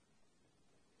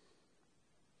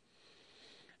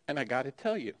 And I got to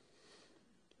tell you,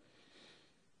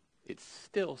 it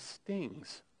still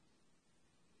stings.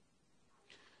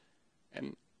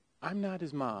 And I'm not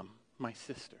his mom, my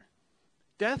sister.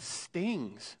 Death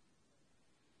stings.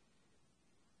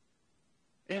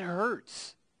 It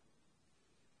hurts.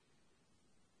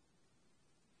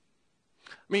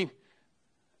 I mean,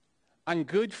 on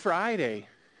Good Friday,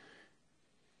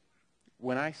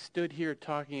 when I stood here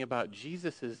talking about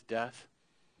Jesus' death,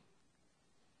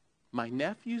 my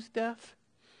nephew's death,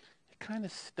 it kind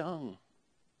of stung.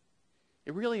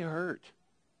 It really hurt.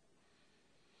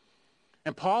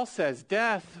 And Paul says,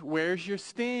 death, where's your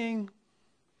sting?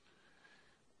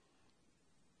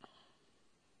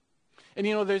 And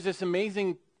you know, there's this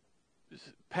amazing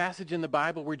passage in the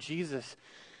Bible where Jesus,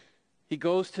 he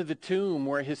goes to the tomb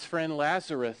where his friend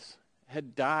Lazarus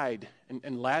had died,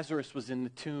 and Lazarus was in the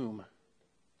tomb.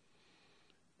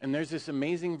 And there's this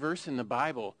amazing verse in the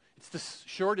Bible. It's the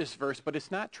shortest verse, but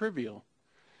it's not trivial.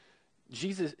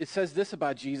 It says this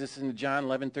about Jesus in John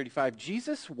 11:35.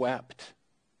 Jesus wept.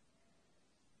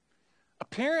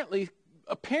 Apparently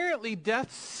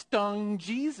death stung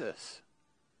Jesus.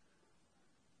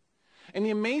 And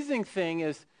the amazing thing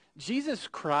is, Jesus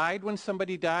cried when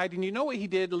somebody died, and you know what he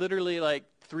did literally like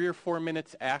 3 or 4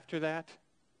 minutes after that?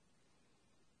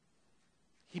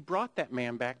 He brought that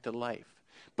man back to life.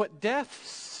 But death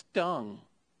stung.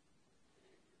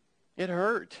 It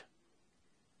hurt.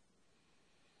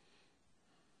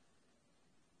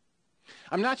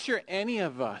 I'm not sure any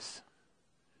of us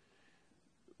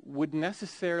would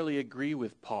necessarily agree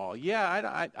with Paul.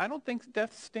 Yeah, I don't think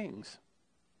death stings.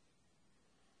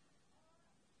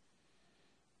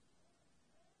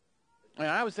 And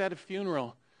I was at a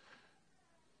funeral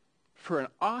for an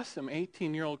awesome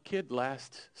 18-year-old kid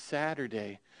last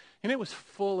Saturday, and it was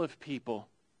full of people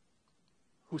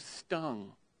who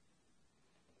stung.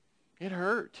 It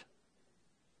hurt.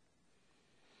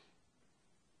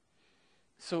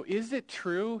 So is it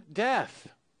true? Death,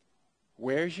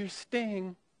 where's your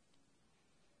sting?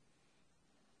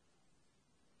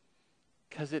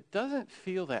 Because it doesn't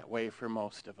feel that way for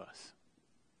most of us.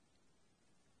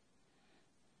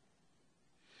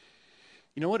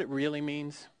 You know what it really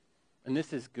means? And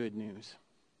this is good news.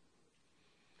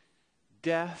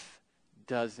 Death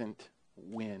doesn't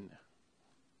win.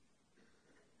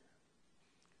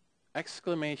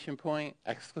 Exclamation point,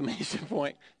 exclamation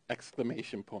point,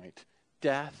 exclamation point.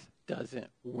 Death doesn't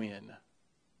win.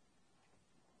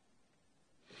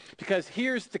 Because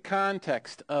here's the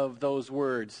context of those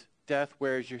words. Death,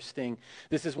 where's your sting?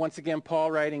 This is once again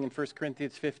Paul writing in 1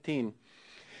 Corinthians 15.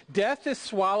 Death is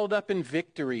swallowed up in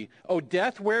victory. Oh,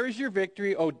 death, where is your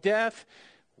victory? Oh, death,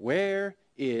 where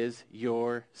is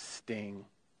your sting?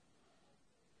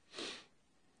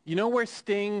 You know where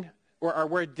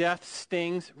where death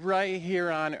stings? Right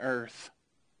here on earth.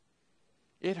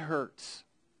 It hurts.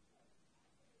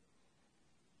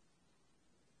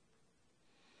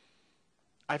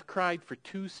 I've cried for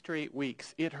 2 straight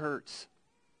weeks. It hurts.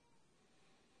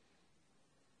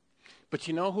 But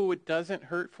you know who it doesn't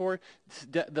hurt for?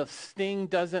 The sting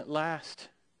doesn't last.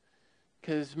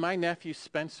 Because my nephew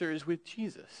Spencer is with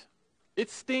Jesus. It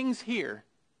stings here.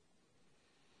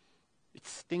 It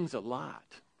stings a lot.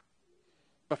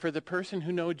 But for the person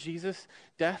who knows Jesus,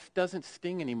 death doesn't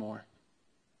sting anymore.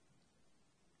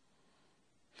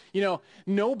 You know,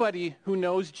 nobody who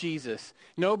knows Jesus,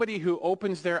 nobody who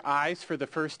opens their eyes for the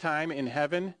first time in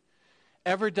heaven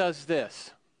ever does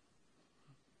this.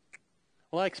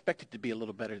 Well, I expect it to be a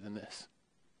little better than this.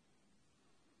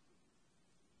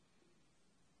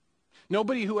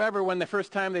 Nobody who ever, when the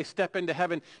first time they step into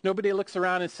heaven, nobody looks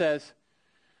around and says,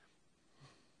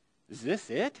 is this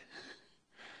it?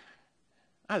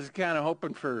 I was kind of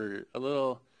hoping for a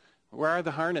little, where are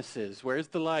the harnesses? Where's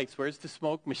the lights? Where's the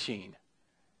smoke machine?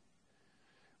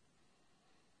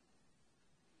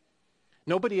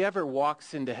 Nobody ever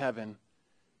walks into heaven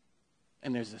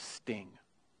and there's a sting.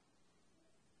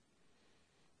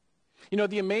 You know,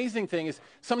 the amazing thing is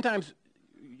sometimes,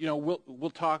 you know, we'll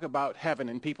talk about heaven,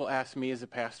 and people ask me as a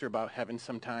pastor about heaven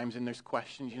sometimes, and there's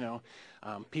questions, you know.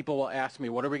 People will ask me,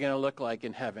 what are we going to look like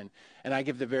in heaven? And I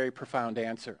give the very profound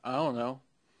answer, I don't know.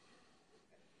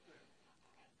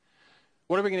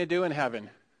 What are we going to do in heaven?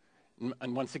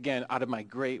 And once again, out of my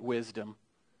great wisdom,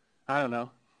 I don't know.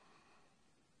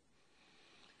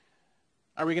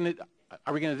 Are we going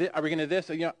to this?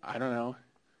 You know, I don't know.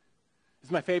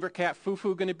 Is my favorite cat,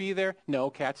 Fufu, going to be there? No,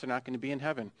 cats are not going to be in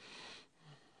heaven.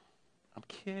 I'm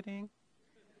kidding.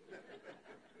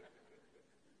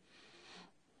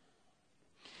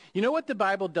 You know what the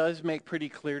Bible does make pretty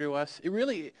clear to us? It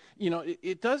really, you know,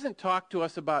 it doesn't talk to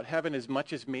us about heaven as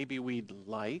much as maybe we'd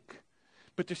like.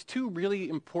 But there's two really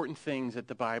important things that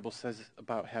the Bible says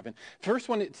about heaven. First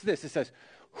one, it's this. It says,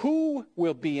 who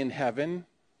will be in heaven?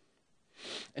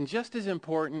 And just as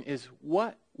important is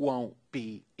what won't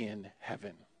be in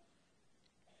heaven.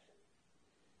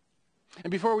 And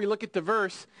before we look at the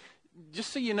verse,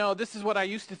 just so you know, this is what I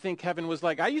used to think heaven was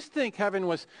like. I used to think heaven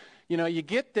was, you know, you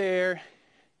get there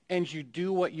and you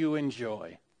do what you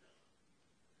enjoy.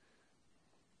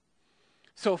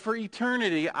 So for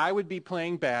eternity, I would be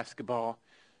playing basketball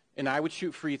and I would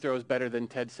shoot free throws better than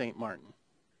Ted St. Martin.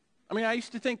 I mean, I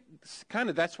used to think kind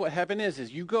of that's what heaven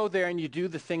is you go there and you do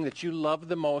the thing that you love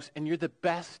the most and you're the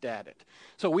best at it.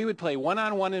 So we would play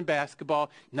one-on-one in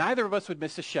basketball. Neither of us would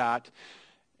miss a shot,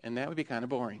 and that would be kind of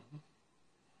boring.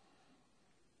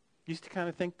 Used to kind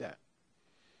of think that.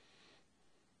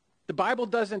 The Bible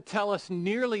doesn't tell us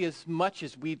nearly as much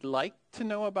as we'd like to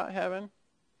know about heaven,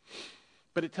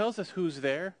 but it tells us who's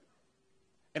there,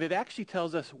 and it actually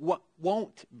tells us what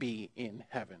won't be in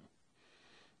heaven.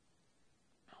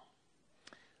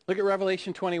 Look at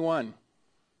Revelation 21.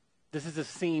 This is a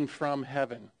scene from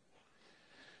heaven.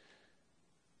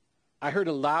 I heard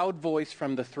a loud voice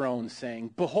from the throne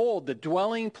saying, behold, the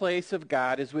dwelling place of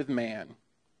God is with man.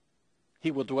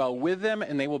 He will dwell with them,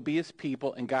 and they will be his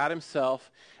people, and God himself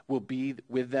will be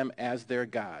with them as their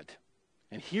God.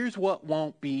 And here's what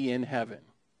won't be in heaven.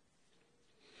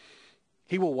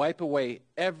 He will wipe away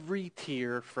every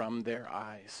tear from their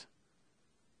eyes.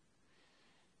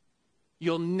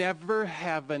 You'll never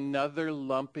have another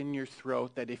lump in your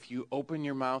throat that if you open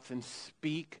your mouth and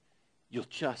speak, you'll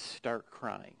just start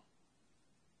crying.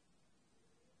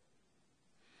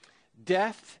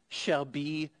 Death shall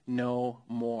be no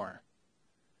more.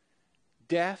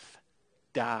 Death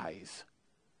dies.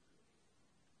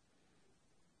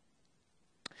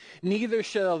 Neither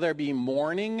shall there be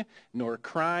mourning, nor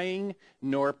crying,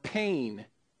 nor pain,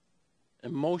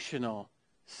 emotional,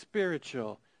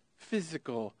 spiritual,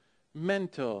 physical,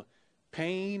 mental,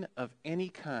 pain of any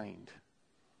kind.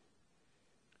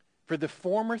 For the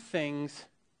former things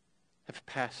have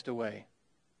passed away.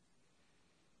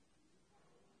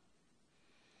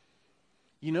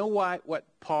 You know what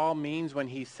Paul means when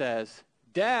he says,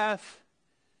 death,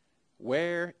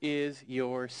 where is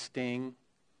your sting?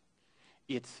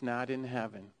 It's not in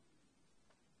heaven.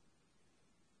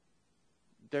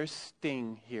 There's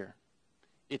sting here.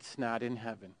 It's not in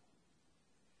heaven.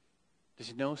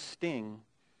 There's no sting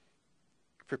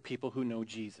for people who know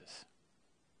Jesus.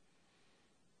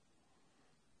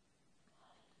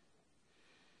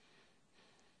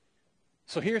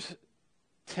 So here's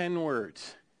 10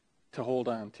 words to hold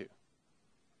on to.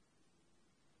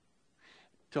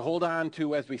 To hold on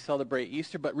to as we celebrate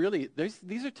Easter, but really,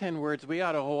 these are 10 words we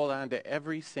ought to hold on to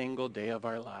every single day of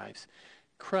our lives.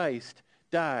 Christ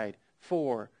died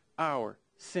for our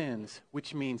sins,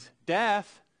 which means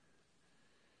death.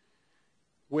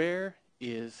 Where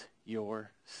is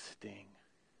your sting?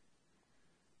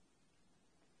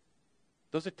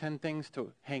 Those are 10 things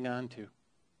to hang on to.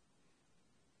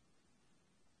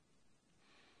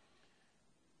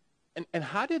 And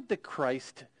how did the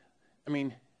Christ,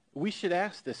 we should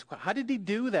ask this, how did he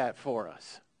do that for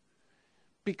us?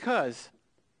 Because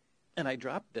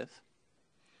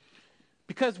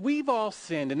Because we've all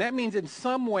sinned, and that means in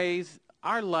some ways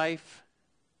our life,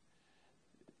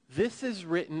 this is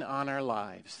written on our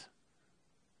lives.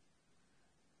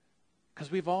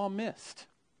 Because we've all missed.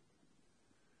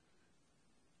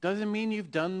 Doesn't mean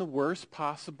you've done the worst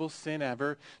possible sin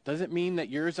ever. Doesn't mean that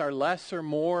yours are less or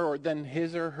more than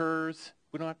his or hers.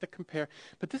 We don't have to compare.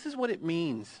 But this is what it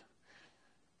means.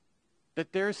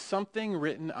 That there's something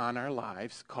written on our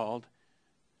lives called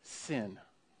sin.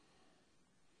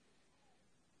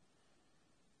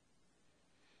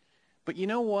 But you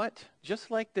know what? Just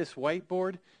like this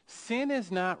whiteboard, sin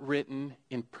is not written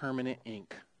in permanent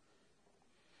ink.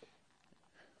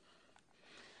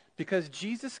 Because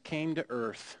Jesus came to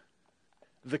earth.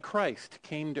 The Christ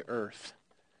came to earth.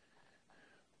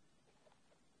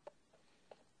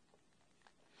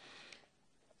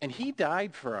 And he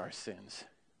died for our sins.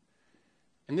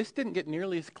 And this didn't get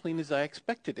nearly as clean as I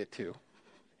expected it to.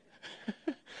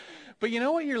 But you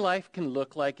know what your life can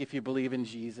look like if you believe in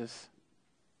Jesus?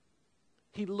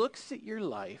 He looks at your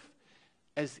life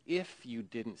as if you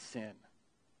didn't sin.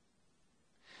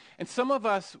 And some of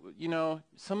us,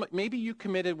 maybe you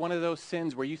committed one of those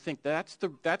sins where you think that's the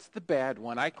bad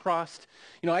one. I crossed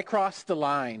the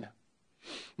line.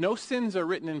 No sins are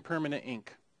written in permanent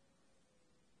ink.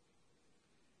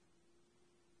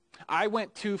 I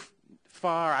went too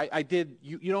far. I did.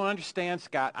 You don't understand,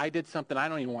 Scott. I did something. I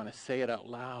don't even want to say it out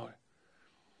loud.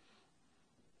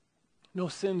 No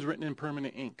sins written in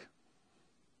permanent ink.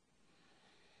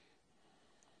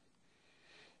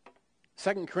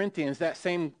 2 Corinthians, that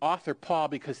same author, Paul,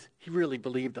 because he really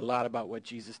believed a lot about what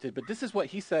Jesus did. But this is what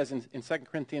he says in 2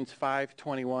 Corinthians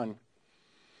 5:21.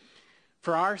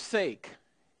 For our sake,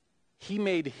 he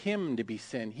made him to be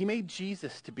sin. He made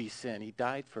Jesus to be sin. He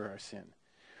died for our sin.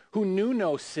 Who knew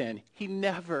no sin. He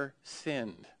never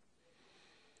sinned.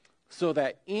 So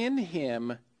that in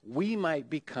him we might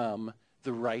become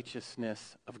the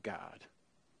righteousness of God.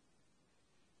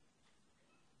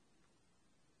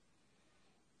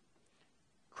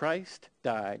 Christ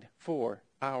died for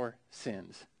our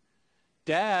sins.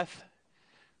 Death,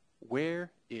 where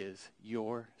is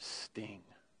your sting?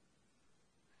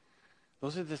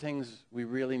 Those are the things we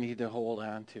really need to hold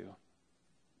on to.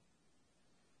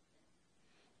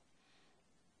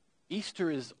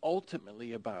 Easter is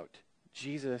ultimately about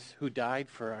Jesus who died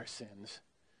for our sins.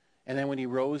 And then when he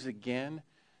rose again,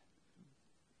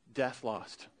 death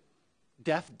lost.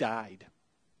 Death died.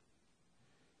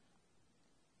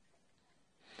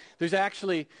 There's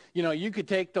actually, you could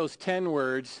take those 10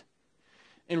 words,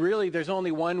 and really there's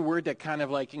only one word that kind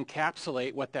of like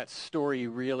encapsulate what that story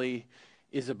really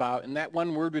is about. And that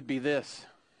one word would be this: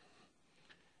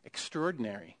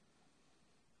 extraordinary.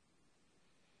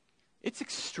 It's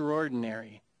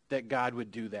extraordinary that God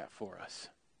would do that for us.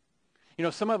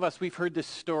 Some of us, we've heard this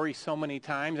story so many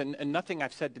times, and nothing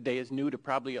I've said today is new to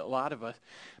probably a lot of us,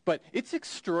 but it's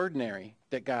extraordinary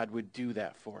that God would do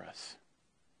that for us.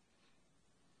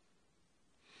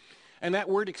 And that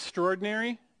word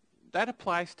extraordinary, that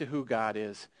applies to who God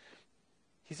is.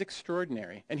 He's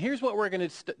extraordinary. And here's what we're going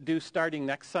to do starting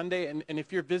next Sunday. And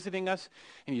if you're visiting us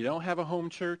and you don't have a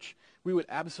home church, we would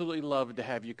absolutely love to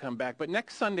have you come back. But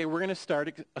next Sunday, we're going to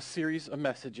start a series of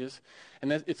messages.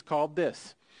 And it's called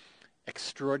this: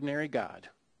 Extraordinary God.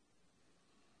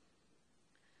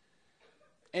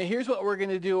 And here's what we're going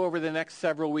to do over the next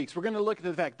several weeks. We're going to look at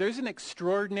the fact there's an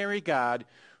extraordinary God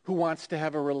who wants to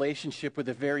have a relationship with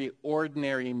a very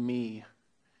ordinary me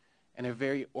and a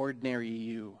very ordinary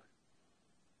you.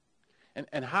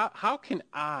 And how can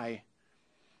I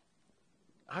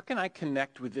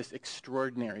connect with this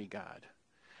extraordinary God?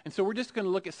 And so we're just going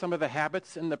to look at some of the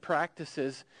habits and the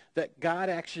practices that God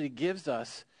actually gives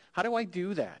us. How do I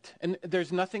do that? And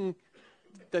there's nothing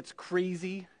that's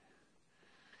crazy.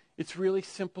 It's really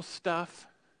simple stuff.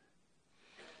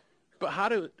 But how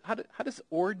does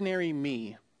ordinary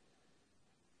me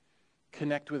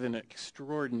connect with an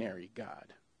extraordinary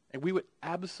God? And we would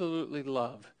absolutely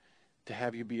love to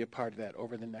have you be a part of that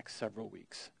over the next several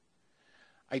weeks.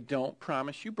 I don't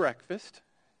promise you breakfast,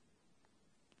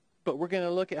 but we're going to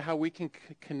look at how we can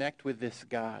connect with this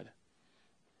God.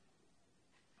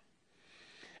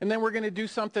 And then we're going to do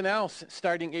something else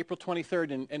starting April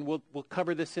 23rd, and we'll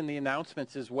cover this in the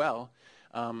announcements as well.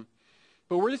 But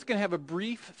we're just going to have a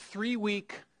brief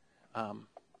 3-week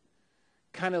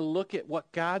kind of look at what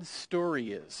God's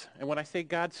story is. And when I say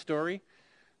God's story,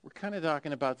 we're kind of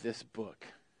talking about this book.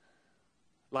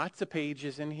 Lots of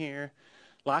pages in here,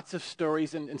 lots of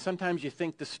stories, and sometimes you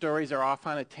think the stories are off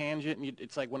on a tangent, and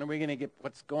it's like, when are we going to get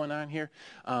what's going on here?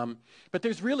 But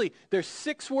there's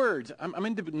 6 words. I'm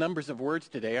into numbers of words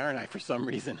today, aren't I, for some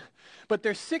reason? But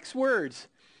there's 6 words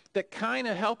that kind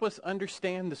of help us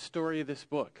understand the story of this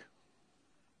book.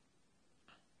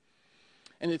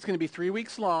 And it's going to be 3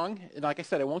 weeks long. And like I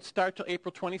said, it won't start till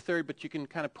April 23rd, but you can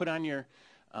kind of put on your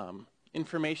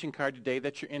information card today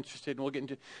that you're interested, and we'll get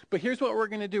into. But here's what we're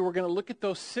going to do. We're going to look at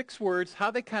those 6 words,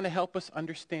 how they kind of help us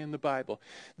understand the Bible.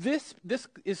 This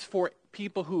is for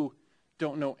people who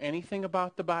don't know anything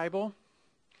about the Bible,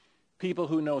 people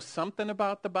who know something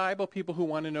about the Bible, people who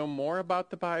want to know more about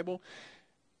the Bible.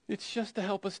 It's just to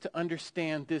help us to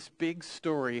understand this big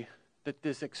story that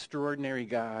this extraordinary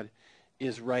God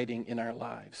is writing in our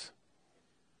lives.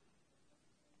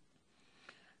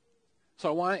 So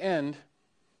I want to end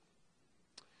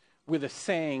with a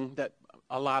saying that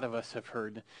a lot of us have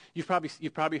heard. You've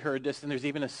probably heard this, and there's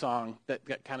even a song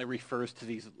that kind of refers to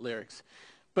these lyrics.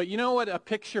 But you know what a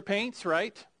picture paints,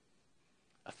 right?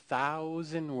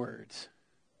 1,000 words.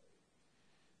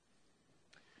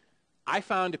 I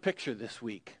found a picture this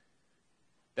week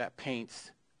that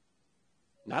paints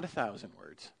not 1,000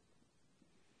 words.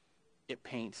 It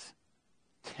paints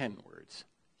 10 words.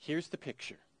 Here's the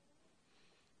picture.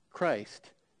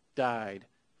 Christ died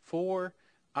for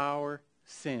our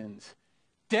sins.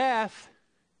 Death,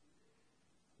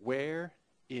 where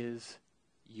is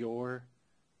your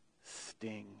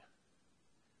sting?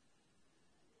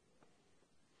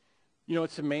 You know,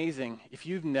 it's amazing. If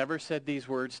you've never said these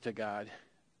words to God,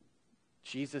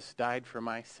 Jesus died for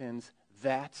my sins,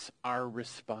 that's our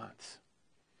response.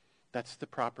 That's the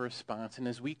proper response. And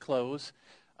as we close,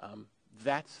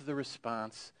 that's the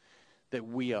response that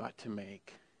we ought to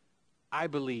make. I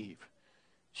believe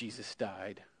Jesus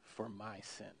died for my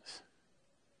sins.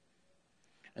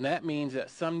 And that means that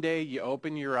someday you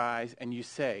open your eyes and you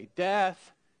say,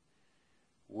 death,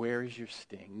 where is your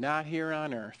sting? Not here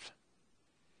on earth,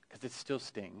 because it still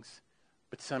stings.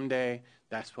 But someday,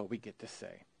 that's what we get to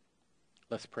say.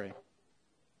 Let's pray.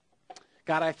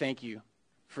 God, I thank you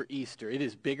for Easter. It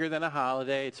is bigger than a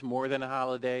holiday. It's more than a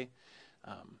holiday.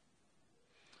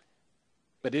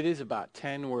 But it is about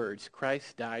 10 words.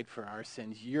 Christ died for our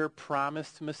sins. Your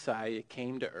promised Messiah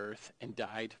came to earth and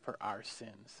died for our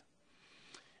sins.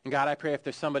 And God, I pray if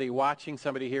there's somebody watching,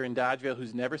 somebody here in Dodgeville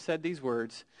who's never said these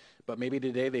words, but maybe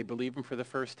today they believe them for the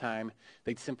first time,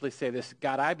 they'd simply say this: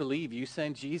 God, I believe you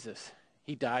sent Jesus.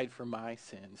 He died for my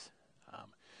sins.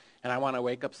 And I want to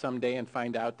wake up someday and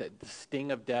find out that the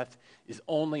sting of death is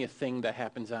only a thing that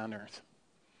happens on earth.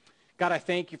 God, I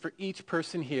thank you for each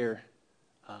person here.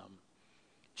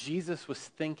 Jesus was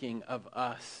thinking of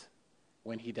us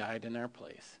when he died in our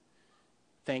place.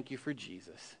 Thank you for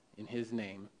Jesus. In his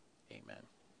name, amen.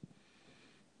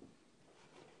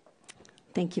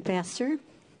 Thank you, Pastor.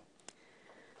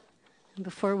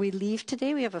 Before we leave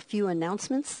today, we have a few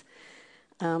announcements.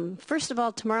 First of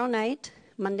all, tomorrow night,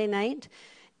 Monday night,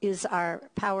 is our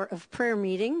Power of Prayer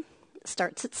meeting. It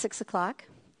starts at 6 o'clock.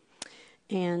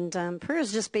 And prayer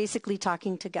is just basically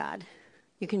talking to God.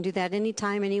 You can do that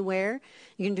anytime, anywhere.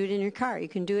 You can do it in your car. You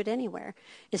can do it anywhere.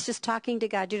 It's just talking to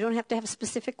God. You don't have to have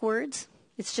specific words.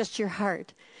 It's just your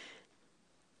heart.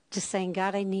 Just saying,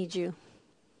 God, I need you.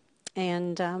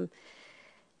 And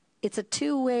it's a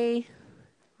two-way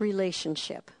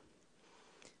relationship.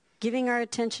 Giving our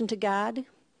attention to God,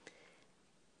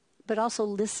 but also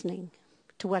listening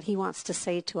to what he wants to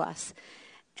say to us.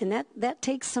 And that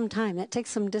takes some time. That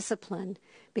takes some discipline,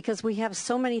 because we have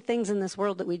so many things in this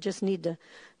world that we just need to,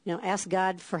 ask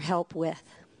God for help with.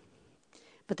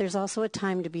 But there's also a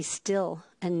time to be still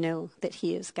and know that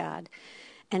he is God.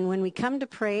 And when we come to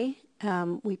pray,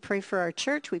 we pray for our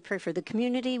church, we pray for the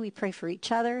community, we pray for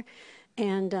each other.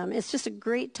 And it's just a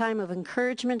great time of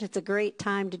encouragement. It's a great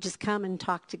time to just come and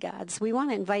talk to God. So we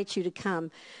want to invite you to come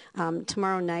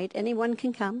tomorrow night. Anyone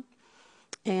can come.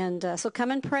 And so come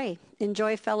and pray.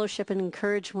 Enjoy fellowship and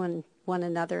encourage one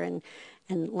another, and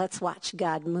let's watch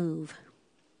God move.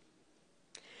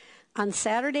 On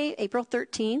Saturday, April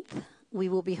 13th, we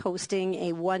will be hosting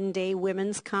a one-day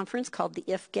women's conference called the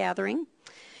IF Gathering.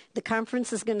 The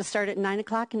conference is going to start at 9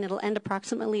 o'clock, and it'll end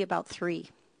approximately about 3.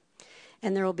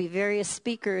 And there will be various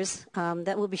speakers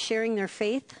that will be sharing their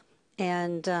faith,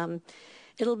 and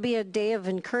it'll be a day of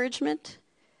encouragement,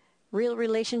 real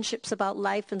relationships about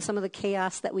life and some of the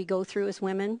chaos that we go through as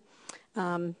women.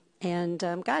 And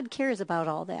God cares about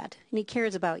all that, and he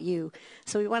cares about you.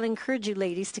 So we want to encourage you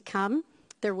ladies to come.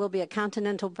 There will be a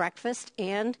continental breakfast,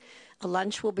 and a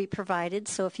lunch will be provided.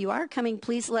 So if you are coming,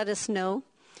 please let us know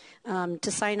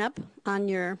to sign up on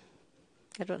your,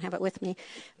 I don't have it with me,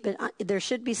 but there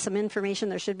should be some information.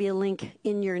 There should be a link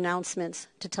in your announcements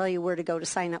to tell you where to go to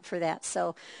sign up for that.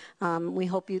 So we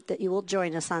hope that you will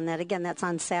join us on that. Again, that's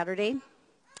on Saturday,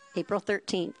 April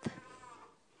 13th.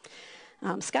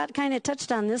 Scott kind of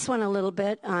touched on this one a little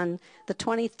bit on the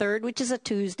 23rd, which is a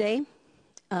Tuesday.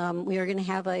 We are going to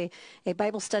have a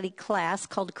Bible study class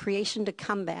called Creation to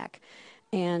Comeback.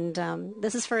 And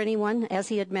this is for anyone, as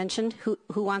he had mentioned, who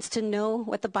wants to know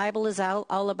what the Bible is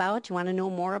all about. You want to know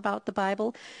more about the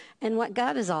Bible and what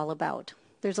God is all about.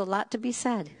 There's a lot to be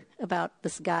said about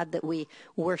this God that we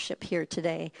worship here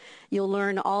today. You'll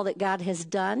learn all that God has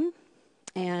done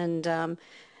and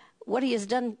what he has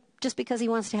done just because he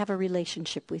wants to have a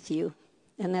relationship with you.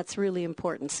 And that's really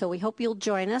important. So we hope you'll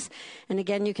join us. And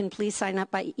again, you can please sign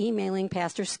up by emailing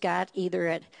Pastor Scott, either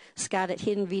at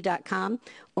scott@hiddenv.com,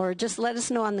 or just let us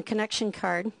know on the connection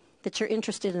card that you're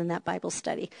interested in that Bible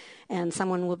study, and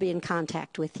someone will be in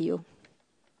contact with you.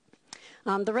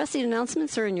 The rest of the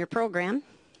announcements are in your program.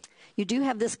 You do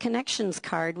have this connections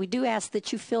card. We do ask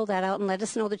that you fill that out and let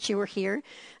us know that you were here.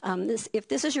 If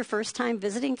this is your first time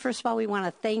visiting, first of all, we want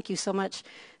to thank you so much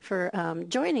for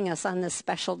joining us on this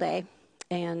special day.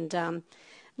 And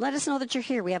let us know that you're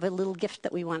here. We have a little gift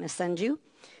that we want to send you.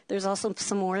 There's also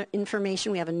some more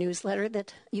information. We have a newsletter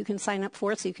that you can sign up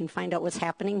for so you can find out what's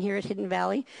happening here at Hidden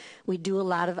Valley. We do a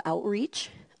lot of outreach,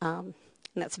 and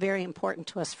that's very important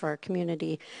to us for our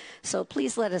community. So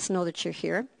please let us know that you're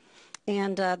here.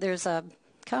 And there's a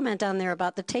comment on there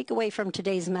about the takeaway from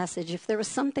today's message. If there was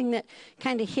something that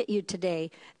kind of hit you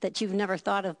today that you've never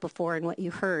thought of before in what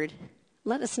you heard,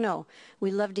 let us know.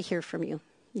 We love to hear from you.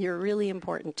 You're really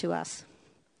important to us.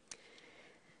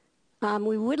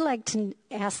 We would like to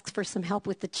ask for some help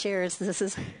with the chairs.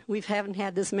 We haven't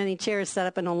had this many chairs set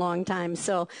up in a long time,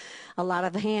 so a lot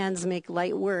of hands make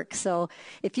light work. So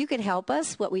if you could help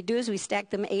us, what we do is we stack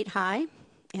them 8 high,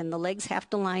 and the legs have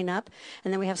to line up.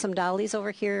 And then we have some dollies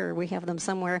over here, or we have them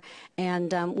somewhere,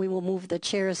 and we will move the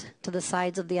chairs to the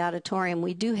sides of the auditorium.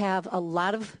 We do have a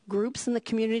lot of groups in the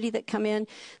community that come in.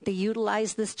 They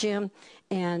utilize this gym,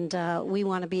 and we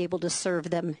want to be able to serve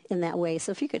them in that way.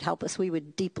 So if you could help us, we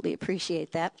would deeply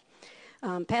appreciate that.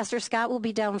 Pastor Scott will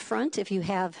be down front if you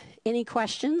have any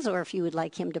questions or if you would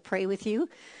like him to pray with you.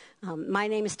 My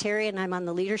name is Terry, and I'm on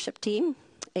the leadership team,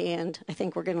 and I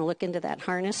think we're going to look into that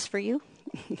harness for you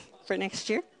for next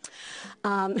year.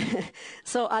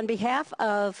 So on behalf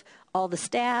of all the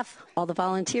staff, all the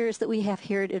volunteers that we have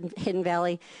here at Hidden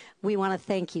Valley, we want to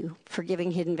thank you for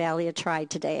giving Hidden Valley a try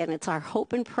today. And it's our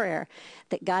hope and prayer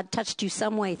that God touched you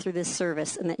some way through this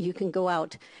service and that you can go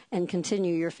out and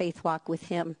continue your faith walk with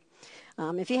him.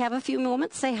 If you have a few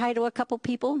moments, say hi to a couple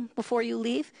people before you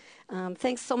leave.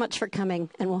 Thanks so much for coming,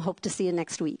 and we'll hope to see you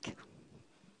next week.